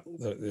forgot.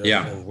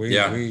 And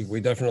we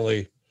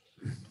definitely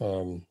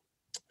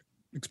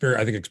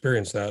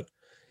experienced that.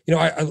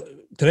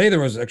 Today there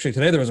was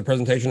a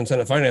presentation in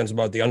Senate Finance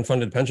about the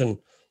unfunded pension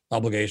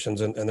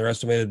obligations, and they're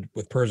estimated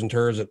with PERS and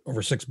TERS at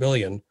over $6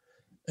 billion.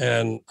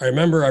 And I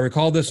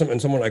recalled this,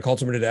 and I called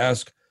somebody to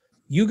ask,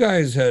 you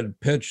guys had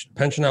pitched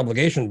pension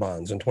obligation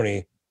bonds in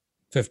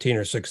 2015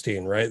 or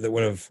 16, right? That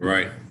would have,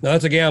 right. Now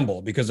that's a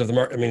gamble because of the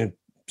market. I mean,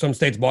 some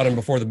states bought them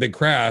before the big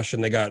crash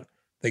and they got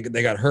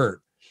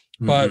hurt.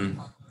 But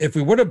if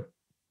we would have,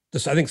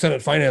 I think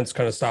Senate Finance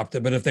kind of stopped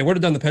it, but if they would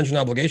have done the pension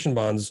obligation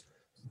bonds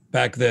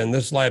back then,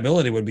 this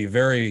liability would be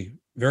very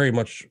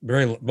much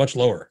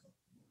lower.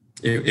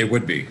 It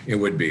would be,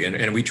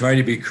 and we tried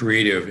to be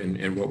creative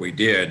in what we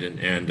did,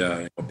 and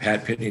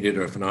Pat Pitney did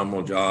a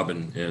phenomenal job,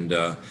 and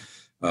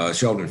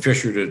Sheldon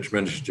Fisher did a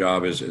tremendous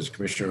job as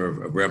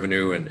Commissioner of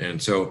Revenue,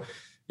 and so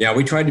yeah,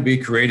 we tried to be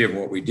creative in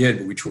what we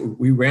did.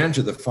 We ran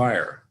to the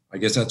fire. I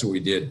guess that's what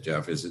we did,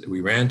 Jeff. Is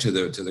we ran to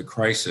the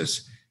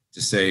crisis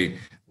to say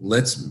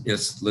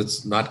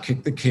let's not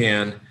kick the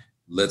can.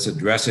 Let's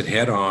address it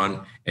head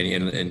on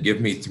and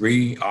give me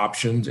 3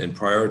 options and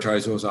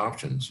prioritize those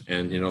options.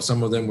 And,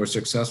 some of them were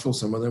successful.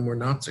 Some of them were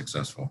not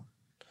successful.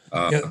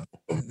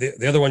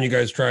 The other one you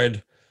guys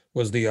tried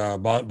was the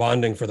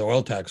bonding for the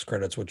oil tax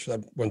credits, which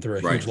went through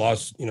a huge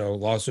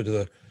lawsuit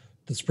to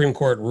the Supreme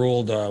Court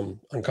ruled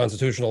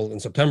unconstitutional in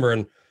September.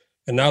 And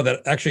now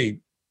that actually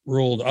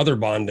ruled other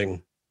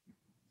bonding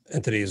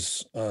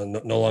entities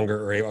no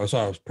longer are able. I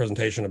saw a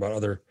presentation about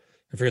other,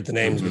 I forget the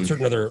names, but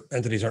certain other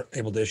entities aren't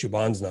able to issue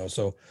bonds now.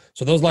 So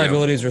those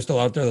liabilities are still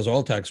out there. Those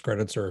oil tax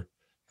credits are,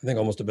 I think,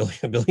 almost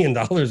 $1 billion.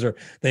 Or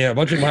they have a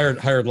bunch of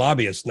hired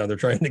lobbyists now. They're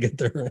trying to get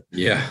their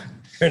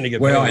trying to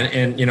get well,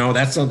 and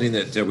that's something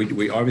that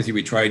we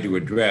obviously tried to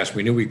address.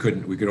 We knew we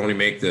could only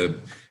make the,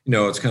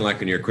 it's kind of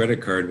like on your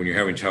credit card when you're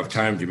having tough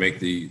times, you make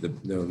the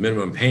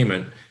minimum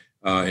payment,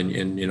 and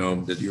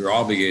that you're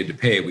obligated to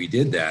pay. We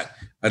did that.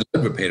 I'd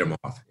love to have paid them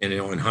off. And,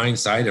 in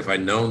hindsight, if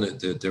I'd known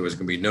that there was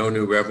going to be no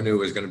new revenue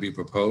was going to be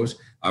proposed,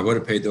 I would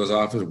have paid those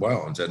off as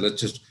well and said, let's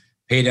just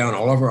pay down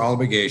all of our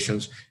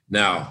obligations.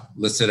 Now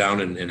let's sit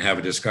down and have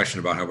a discussion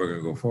about how we're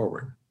going to go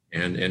forward.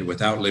 And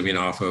without living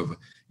off of,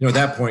 at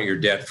that point, you're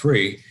debt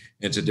free.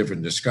 It's a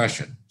different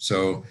discussion.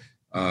 So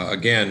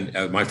again,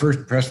 my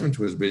first preference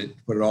was to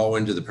put it all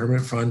into the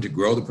permanent fund, to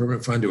grow the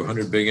permanent fund to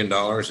 $100 billion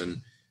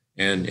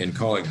and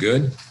call it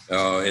good.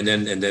 And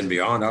then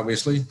beyond,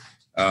 obviously.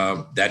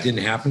 That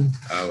didn't happen.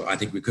 I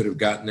think we could have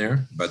gotten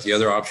there, but the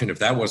other option, if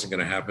that wasn't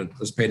going to happen,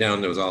 let's pay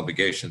down those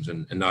obligations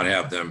and not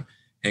have them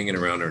hanging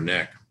around our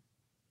neck.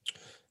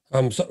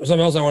 Something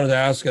else I wanted to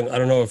ask, and I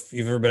don't know if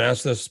you've ever been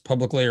asked this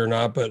publicly or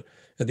not, but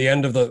at the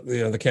end of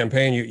the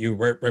campaign, you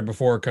right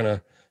before kind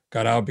of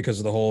got out because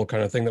of the whole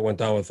kind of thing that went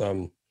down with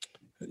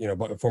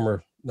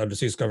former now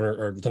deceased governor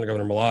or Lieutenant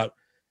Governor Malott.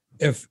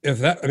 If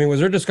that, I mean,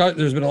 was there discussion?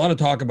 There's been a lot of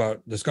talk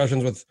about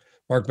discussions with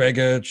Mark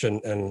Begich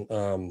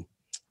and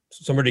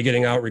somebody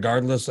getting out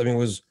regardless. I mean,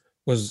 was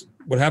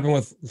what happened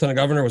with Lieutenant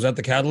Governor, was that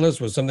the catalyst?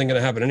 Was something going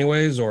to happen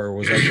anyways, or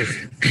was that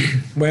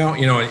just? Well,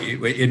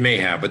 it may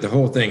have, but the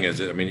whole thing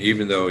is, I mean,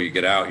 even though you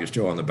get out, you're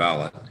still on the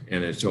ballot,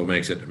 and it still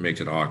makes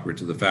it awkward.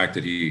 So the fact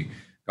that he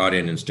got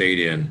in and stayed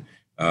in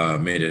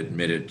made it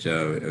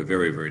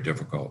very, very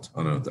difficult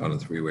on a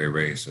 3-way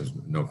race. There's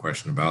no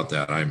question about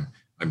that.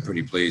 I'm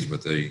pretty pleased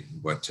with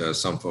what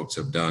some folks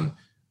have done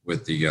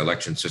with the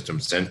election system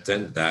since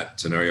then. That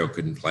scenario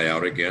couldn't play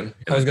out again.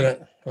 I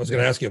was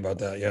gonna ask you about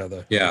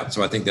that. Yeah.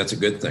 So I think that's a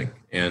good thing,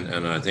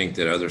 and I think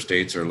that other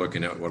states are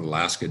looking at what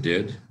Alaska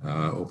did: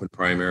 open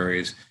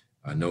primaries,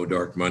 no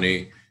dark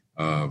money,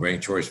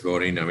 ranked choice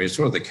voting. I mean, it's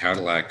sort of the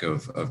Cadillac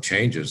of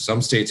changes.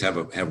 Some states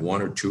have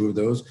one or two of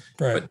those,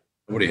 Right. but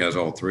nobody has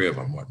all three of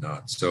them,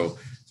 whatnot. So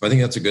I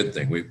think that's a good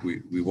thing.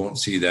 We won't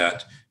see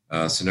that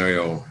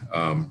scenario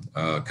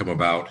come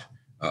about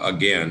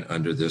again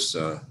under this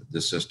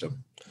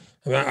system.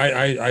 I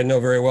mean, I know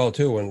very well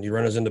too, when you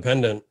run as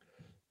independent,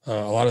 a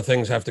lot of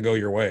things have to go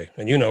your way,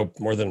 and you know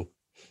more than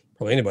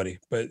probably anybody,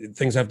 but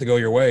things have to go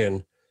your way.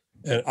 And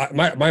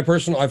my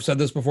personal, I've said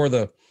this before,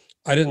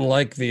 I didn't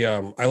like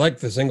I like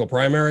the single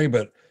primary,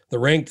 but the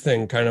ranked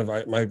thing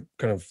my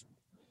kind of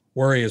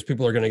worry is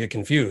people are going to get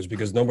confused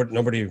because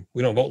nobody,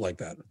 we don't vote like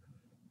that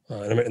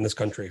in this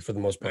country for the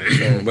most part.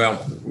 So,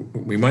 well,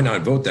 we might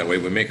not vote that way.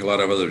 We make a lot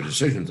of other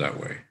decisions that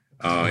way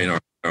in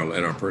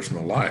our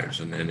personal lives.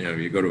 And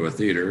you go to a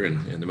theater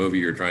and the movie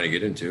you're trying to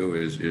get into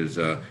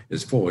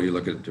is full. You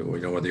look at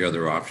what the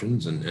other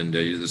options and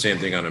you do the same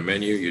thing on a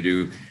menu. You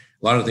do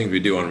a lot of things we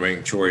do on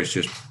ranked choice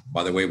just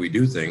by the way we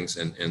do things.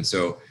 And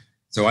so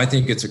I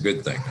think it's a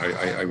good thing.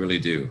 I really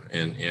do.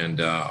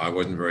 And I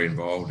wasn't very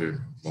involved at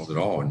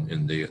all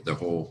in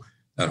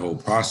that whole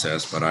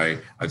process, but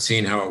I've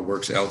seen how it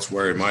works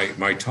elsewhere.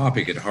 My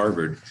topic at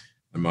Harvard,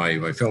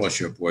 my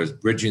fellowship was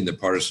bridging the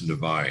partisan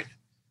divide.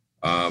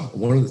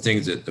 One of the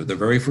things that the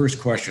very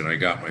first question I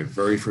got, my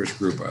very first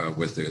group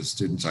with the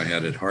students I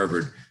had at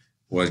Harvard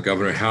was,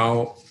 Governor,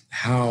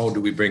 how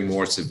do we bring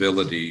more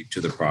civility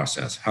to the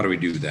process? How do we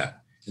do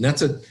that? And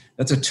that's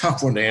a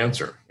tough one to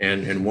answer.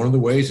 And one of the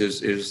ways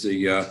is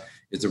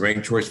the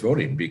ranked choice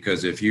voting,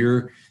 because if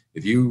you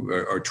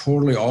are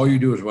totally, all you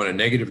do is run a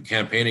negative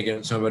campaign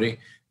against somebody,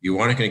 you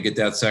aren't going to get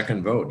that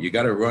second vote. You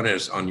got to run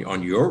it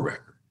on your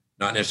record,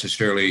 not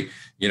necessarily,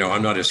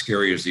 I'm not as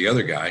scary as the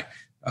other guy.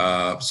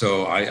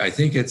 So I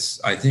think it's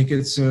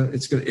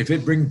good if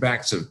it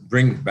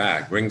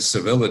brings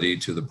civility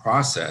to the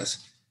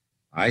process.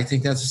 I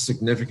think that's a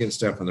significant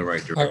step in the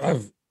right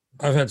direction.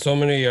 I've had so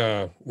many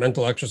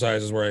mental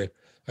exercises where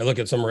I look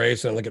at some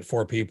race and I look at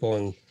four people,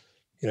 and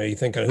you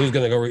think who's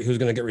going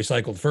to get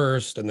recycled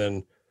first, and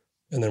then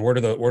where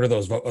do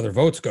those other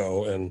votes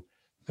go? And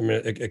I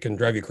mean, it can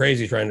drive you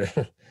crazy trying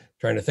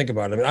to think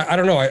about it. I mean, I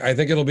don't know. I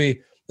think it'll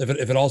be,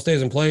 if it all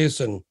stays in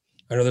place, and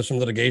I know there's some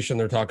litigation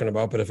they're talking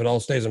about, but if it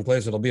all stays in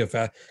place, it'll be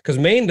because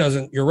Maine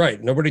doesn't, you're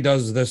right. Nobody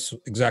does this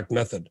exact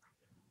method,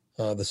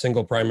 the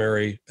single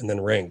primary and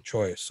then ranked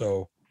choice.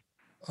 So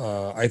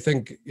I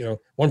think,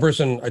 one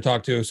person I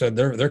talked to said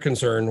their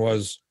concern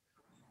was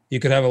you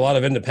could have a lot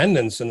of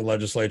independents in the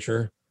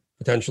legislature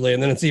potentially.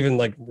 And then it's even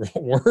like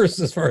worse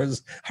as far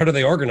as how do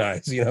they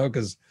organize,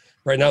 because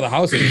right now the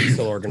House is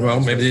still organized. Well,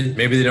 maybe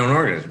they don't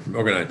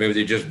organize. Maybe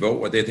they just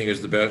vote what they think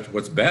is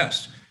what's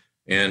best.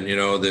 And,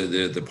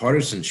 the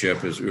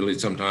partisanship is really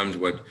sometimes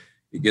what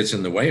gets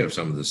in the way of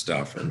some of the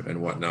stuff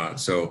and whatnot.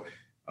 So,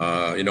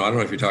 I don't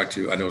know if you talked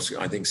to,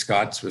 I think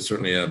Scott was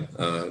certainly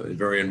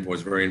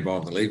was very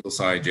involved in the legal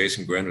side.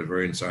 Jason Gren was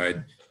very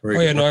inside.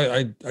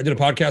 I did a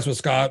podcast with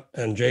Scott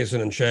and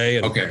Jason and Shay.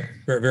 And okay.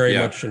 Very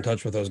much in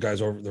touch with those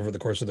guys over the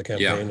course of the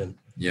campaign.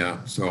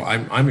 Yeah. So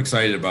I'm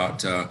excited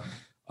about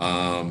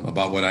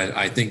what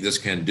I think this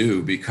can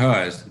do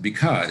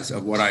because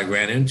of what I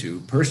ran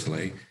into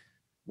personally.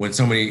 When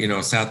somebody,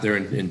 sat there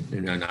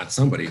not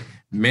somebody,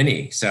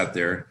 many sat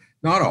there,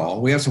 not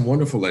all, we have some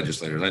wonderful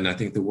legislators, and I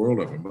think the world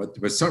of them,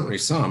 but certainly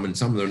some, and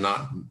some of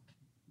them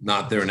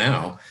not there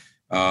now,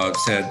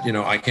 said,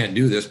 I can't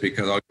do this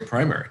because I'll get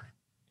primary.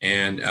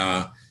 And,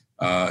 now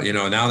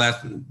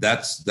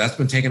that's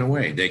been taken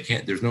away.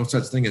 There's no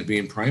such thing as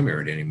being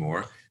primaried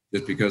anymore,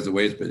 just because the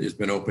way it's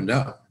been opened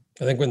up.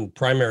 I think when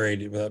primary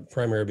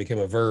became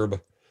a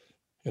verb,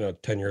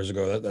 10 years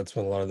ago, that's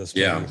when a lot of this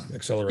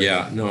accelerated.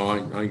 Yeah, no,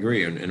 I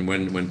agree. And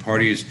when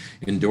parties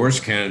endorse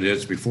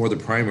candidates before the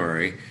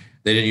primary,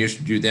 they didn't used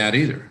to do that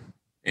either.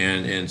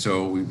 And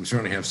so we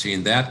certainly have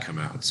seen that come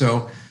out.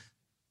 So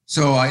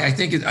I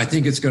think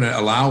it's going to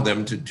allow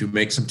them to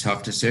make some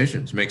tough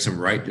decisions, make some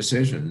right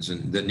decisions,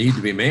 and that need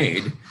to be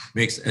made,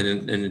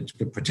 and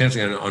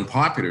potentially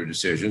unpopular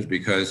decisions,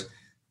 because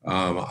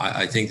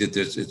I think that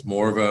it's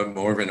more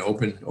of an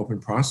open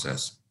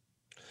process.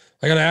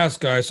 I got to ask,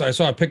 guys, I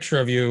saw a picture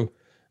of you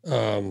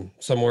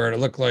somewhere, and it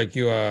looked like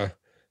you had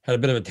a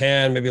bit of a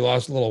tan, maybe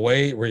lost a little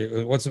weight.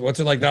 What's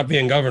it like not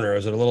being governor?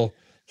 Is it a little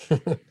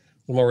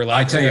more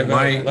relaxed? I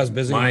tell you, less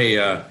busy?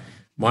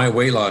 My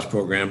weight loss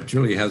program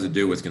truly has to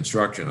do with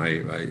construction.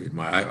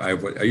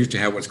 I used to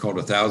have what's called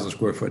 1,000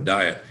 square foot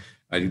diet.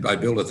 I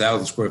build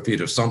 1,000 square feet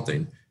of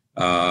something,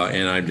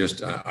 and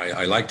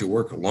I like to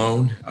work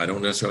alone. I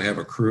don't necessarily have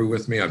a crew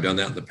with me. I've done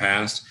that in the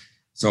past.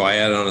 So I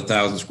added on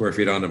 1,000 square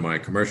feet onto my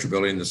commercial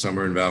building this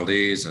summer in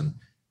Valdez, and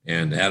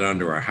add on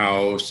to our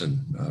house, and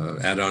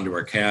add on to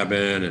our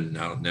cabin and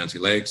out in Nancy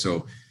Lake.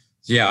 So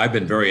yeah, I've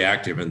been very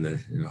active in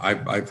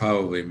I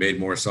probably made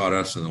more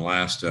sawdust in the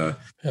last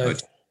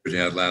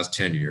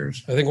 10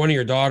 years. I think one of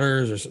your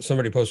daughters or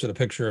somebody posted a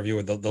picture of you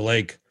with the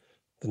lake,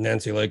 the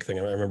Nancy Lake thing.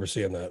 I remember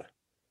seeing that.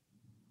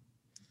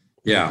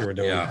 Yeah.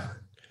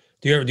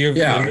 Do you ever?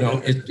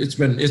 Yeah, it's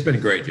been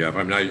great, Jeff.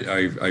 I mean,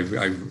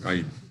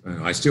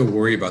 I still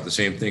worry about the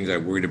same things I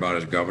worried about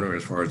as governor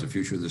as far as the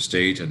future of the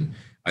state. And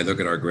I look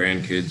at our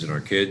grandkids and our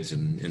kids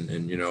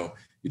and you know,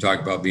 you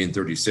talk about being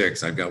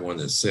 36. I've got one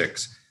that's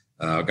 6.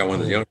 I've got one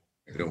that's young.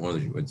 I got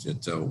one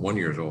that's 1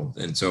 year old.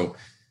 And so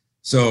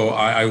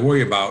I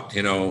worry about,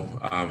 you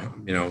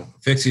know,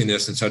 fixing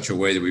this in such a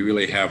way that we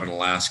really have an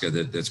Alaska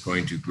that's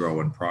going to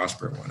grow and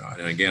prosper and whatnot.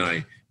 And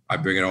again, I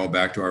bring it all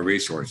back to our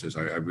resources.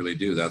 I really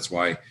do. That's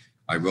why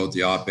I wrote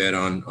the op-ed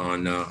on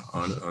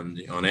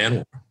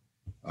ANWR.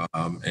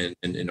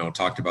 And you know,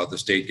 talked about the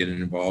state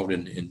getting involved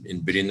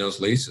in bidding those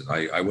leases.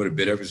 I would have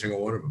bid every single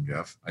one of them,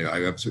 Jeff.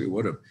 I absolutely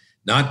would have.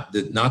 Not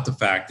the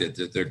fact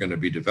that they're going to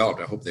be developed.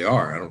 I hope they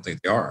are. I don't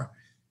think they are,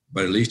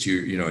 but at least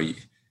you know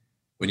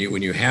when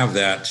you have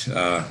that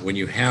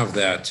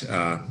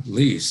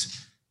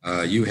lease,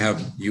 you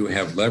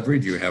have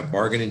leverage, you have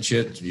bargaining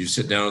chips. You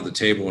sit down at the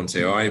table and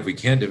say, all right, if we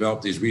can't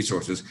develop these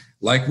resources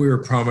like we were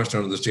promised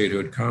under the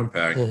Statehood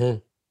Compact,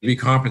 be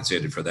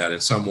compensated for that in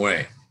some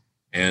way.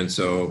 And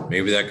so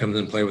maybe that comes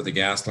in play with the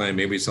gas line,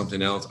 maybe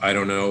something else. I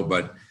don't know,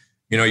 but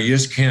you know, you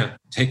just can't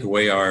take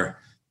away our,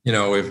 you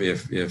know,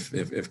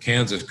 if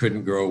Kansas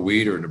couldn't grow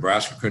wheat or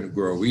Nebraska couldn't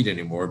grow wheat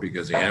anymore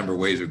because the amber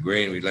waves of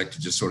grain, we'd like to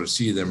just sort of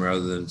see them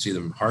rather than see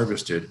them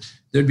harvested.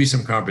 There'd be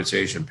some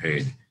compensation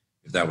paid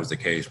if that was the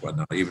case,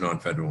 whatnot, even on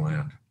federal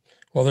land.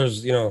 Well,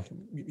 there's, you know,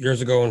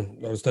 years ago when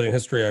I was studying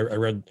history, I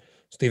read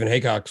Stephen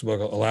Haycock's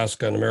book,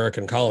 Alaska, an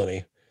American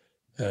Colony.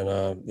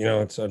 And, you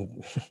know, it's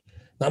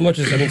not much,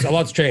 I mean, a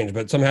lot's changed,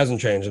 but some hasn't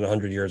changed in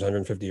 100 years,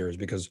 150 years,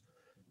 because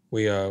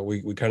we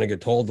kind of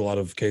get told a lot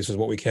of cases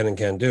what we can and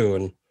can't do.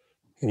 And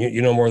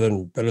you know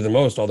better than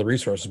most all the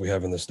resources we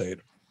have in the state.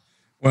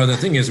 Well, the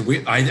thing is,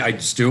 I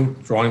still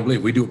strongly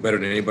believe we do it better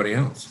than anybody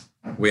else.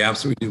 We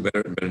absolutely do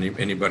better than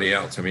anybody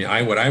else. I mean,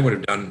 what I would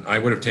have done, I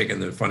would have taken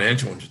the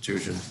financial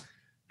institutions,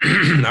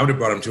 I would have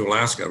brought them to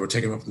Alaska. I would have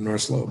taken them up the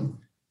North Slope.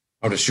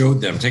 I would have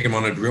showed them, take them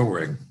on a drill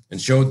rig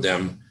and showed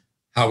them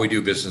how we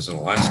do business in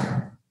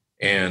Alaska.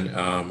 And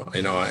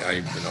you know,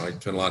 I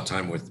spent a lot of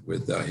time with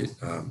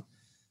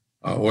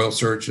Oil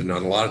Search, and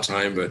not a lot of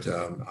time, but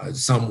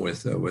some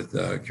with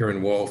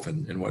Kieran Wolf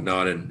and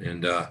whatnot.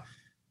 And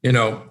you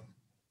know,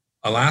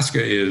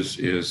 Alaska is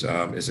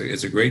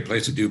a great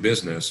place to do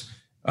business.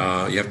 You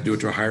have to do it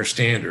to a higher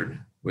standard.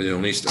 We're the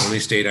only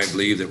state, I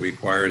believe, that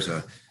requires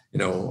a, you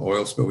know,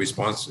 oil spill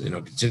response, you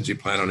know, contingency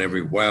plan on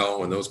every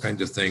well and those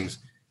kinds of things.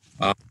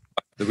 The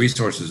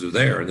resources are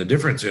there, and the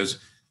difference is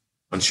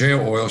on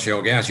shale oil,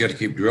 shale gas, you have to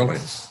keep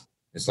drilling.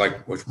 It's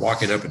like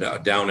walking up a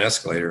down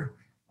escalator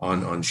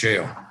on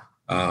shale.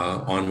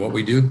 On what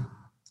we do,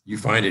 you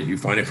find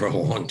it for a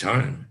long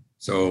time.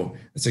 So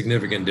a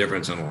significant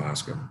difference in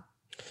Alaska.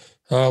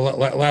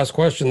 Last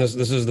question. This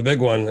is the big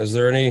one. Is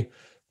there any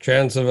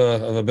chance of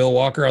a Bill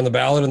Walker on the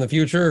ballot in the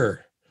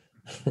future?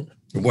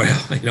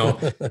 Well, you know,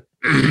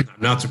 I'm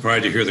not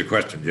surprised to hear the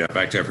question, Jeff.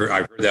 Actually,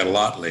 I've heard that a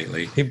lot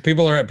lately.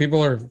 People are.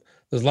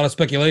 There's a lot of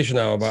speculation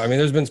now about. I mean,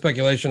 there's been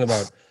speculation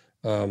about.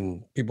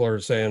 People are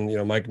saying, you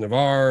know, Mike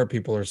Navarre.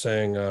 People are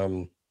saying,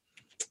 oh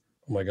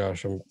my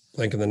gosh, I'm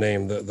blanking the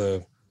name.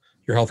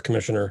 Your health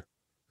commissioner.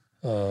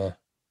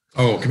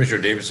 Commissioner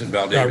Val Davidson.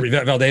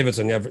 Val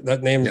Davidson. Yeah,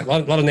 that name. Yeah. A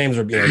lot of names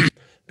are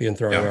being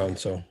thrown around.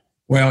 So.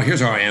 Well,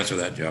 here's how I answer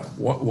that, Jeff.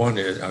 One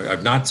is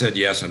I've not said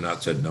yes and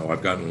not said no.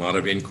 I've gotten a lot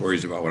of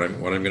inquiries about what I'm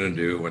going to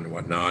do and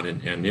whatnot,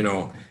 and you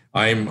know,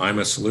 I'm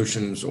a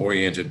solutions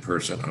oriented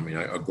person. I mean,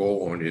 a goal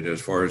oriented as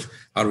far as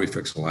how do we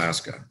fix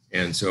Alaska,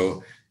 and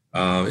so.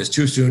 It's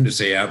too soon to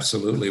say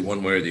absolutely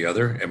one way or the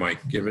other. Am I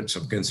giving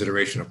some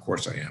consideration? Of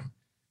course I am.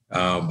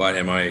 But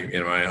am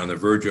I on the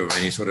verge of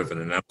any sort of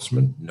an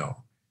announcement? No.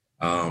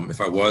 If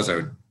I was, I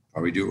would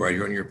probably do it right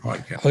here on your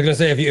podcast. I was going to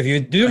say, if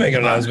you do make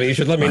an announcement, you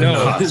should let me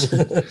know.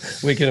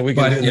 we can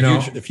but, in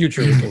the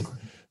future we can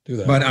do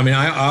that. But I mean,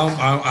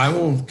 I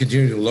will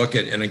continue to look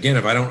at, and again,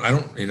 if I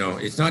don't, you know,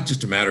 it's not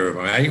just a matter of,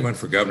 I didn't run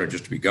for governor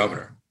just to be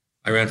governor.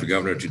 I ran for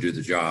governor to do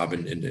the job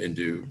and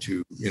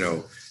to you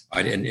know,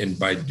 and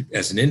by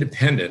as an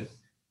independent,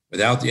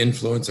 without the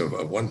influence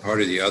of one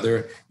party or the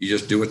other, you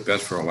just do what's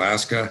best for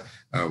Alaska.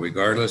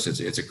 Regardless,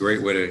 it's a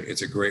great way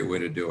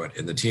to do it.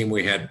 And the team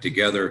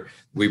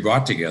we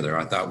brought together,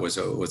 I thought was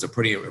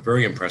a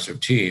very impressive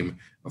team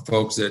of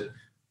folks that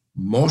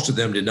most of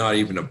them did not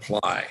even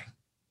apply.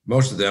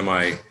 Most of them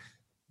I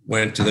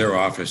went to their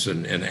office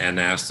and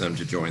asked them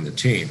to join the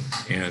team.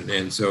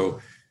 And so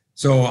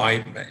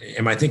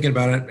am I thinking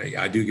about it?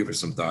 I do give it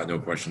some thought, no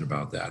question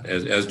about that,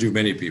 as do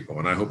many people.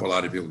 And I hope a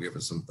lot of people give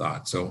it some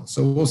thought. So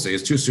we'll see.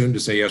 It's too soon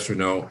to say yes or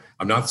no.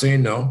 I'm not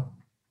saying no.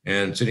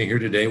 And sitting here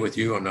today with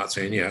you, I'm not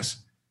saying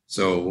yes.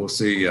 So we'll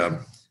see.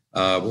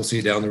 We'll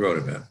see down the road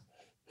a bit.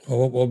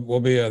 Well,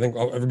 we'll be, I think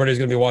everybody's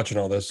going to be watching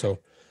all this. So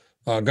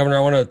Governor, I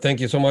want to thank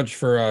you so much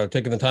for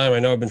taking the time. I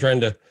know I've been trying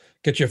to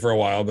get you for a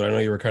while, but I know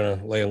you were kind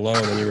of laying low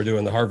and then you were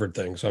doing the Harvard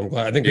thing. So I'm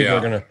glad. I think people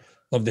are going to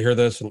love to hear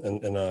this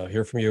and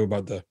hear from you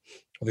about all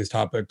these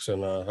topics.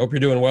 And I hope you're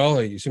doing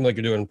well. You seem like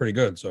you're doing pretty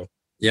good. So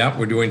yeah,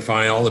 we're doing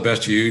fine. All the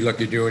best to you. Look,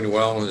 you're doing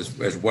well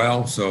as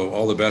well. So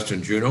all the best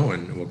in Juneau,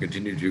 and we'll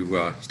continue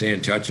to stay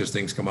in touch as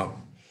things come up.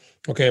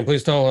 Okay, and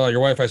please tell your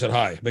wife I said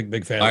hi.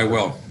 Big fan. I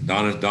will.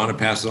 Donna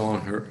passes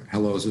on her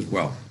hellos as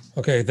well.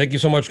 Okay, thank you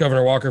so much,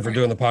 Governor Walker, for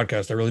doing the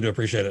podcast. I really do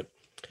appreciate it.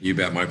 You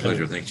bet. My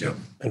pleasure. Thanks, Joe.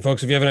 And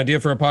folks, if you have an idea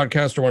for a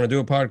podcast or want to do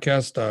a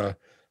podcast,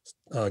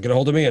 get a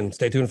hold of me and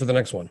stay tuned for the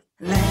next one.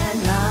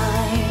 Landline.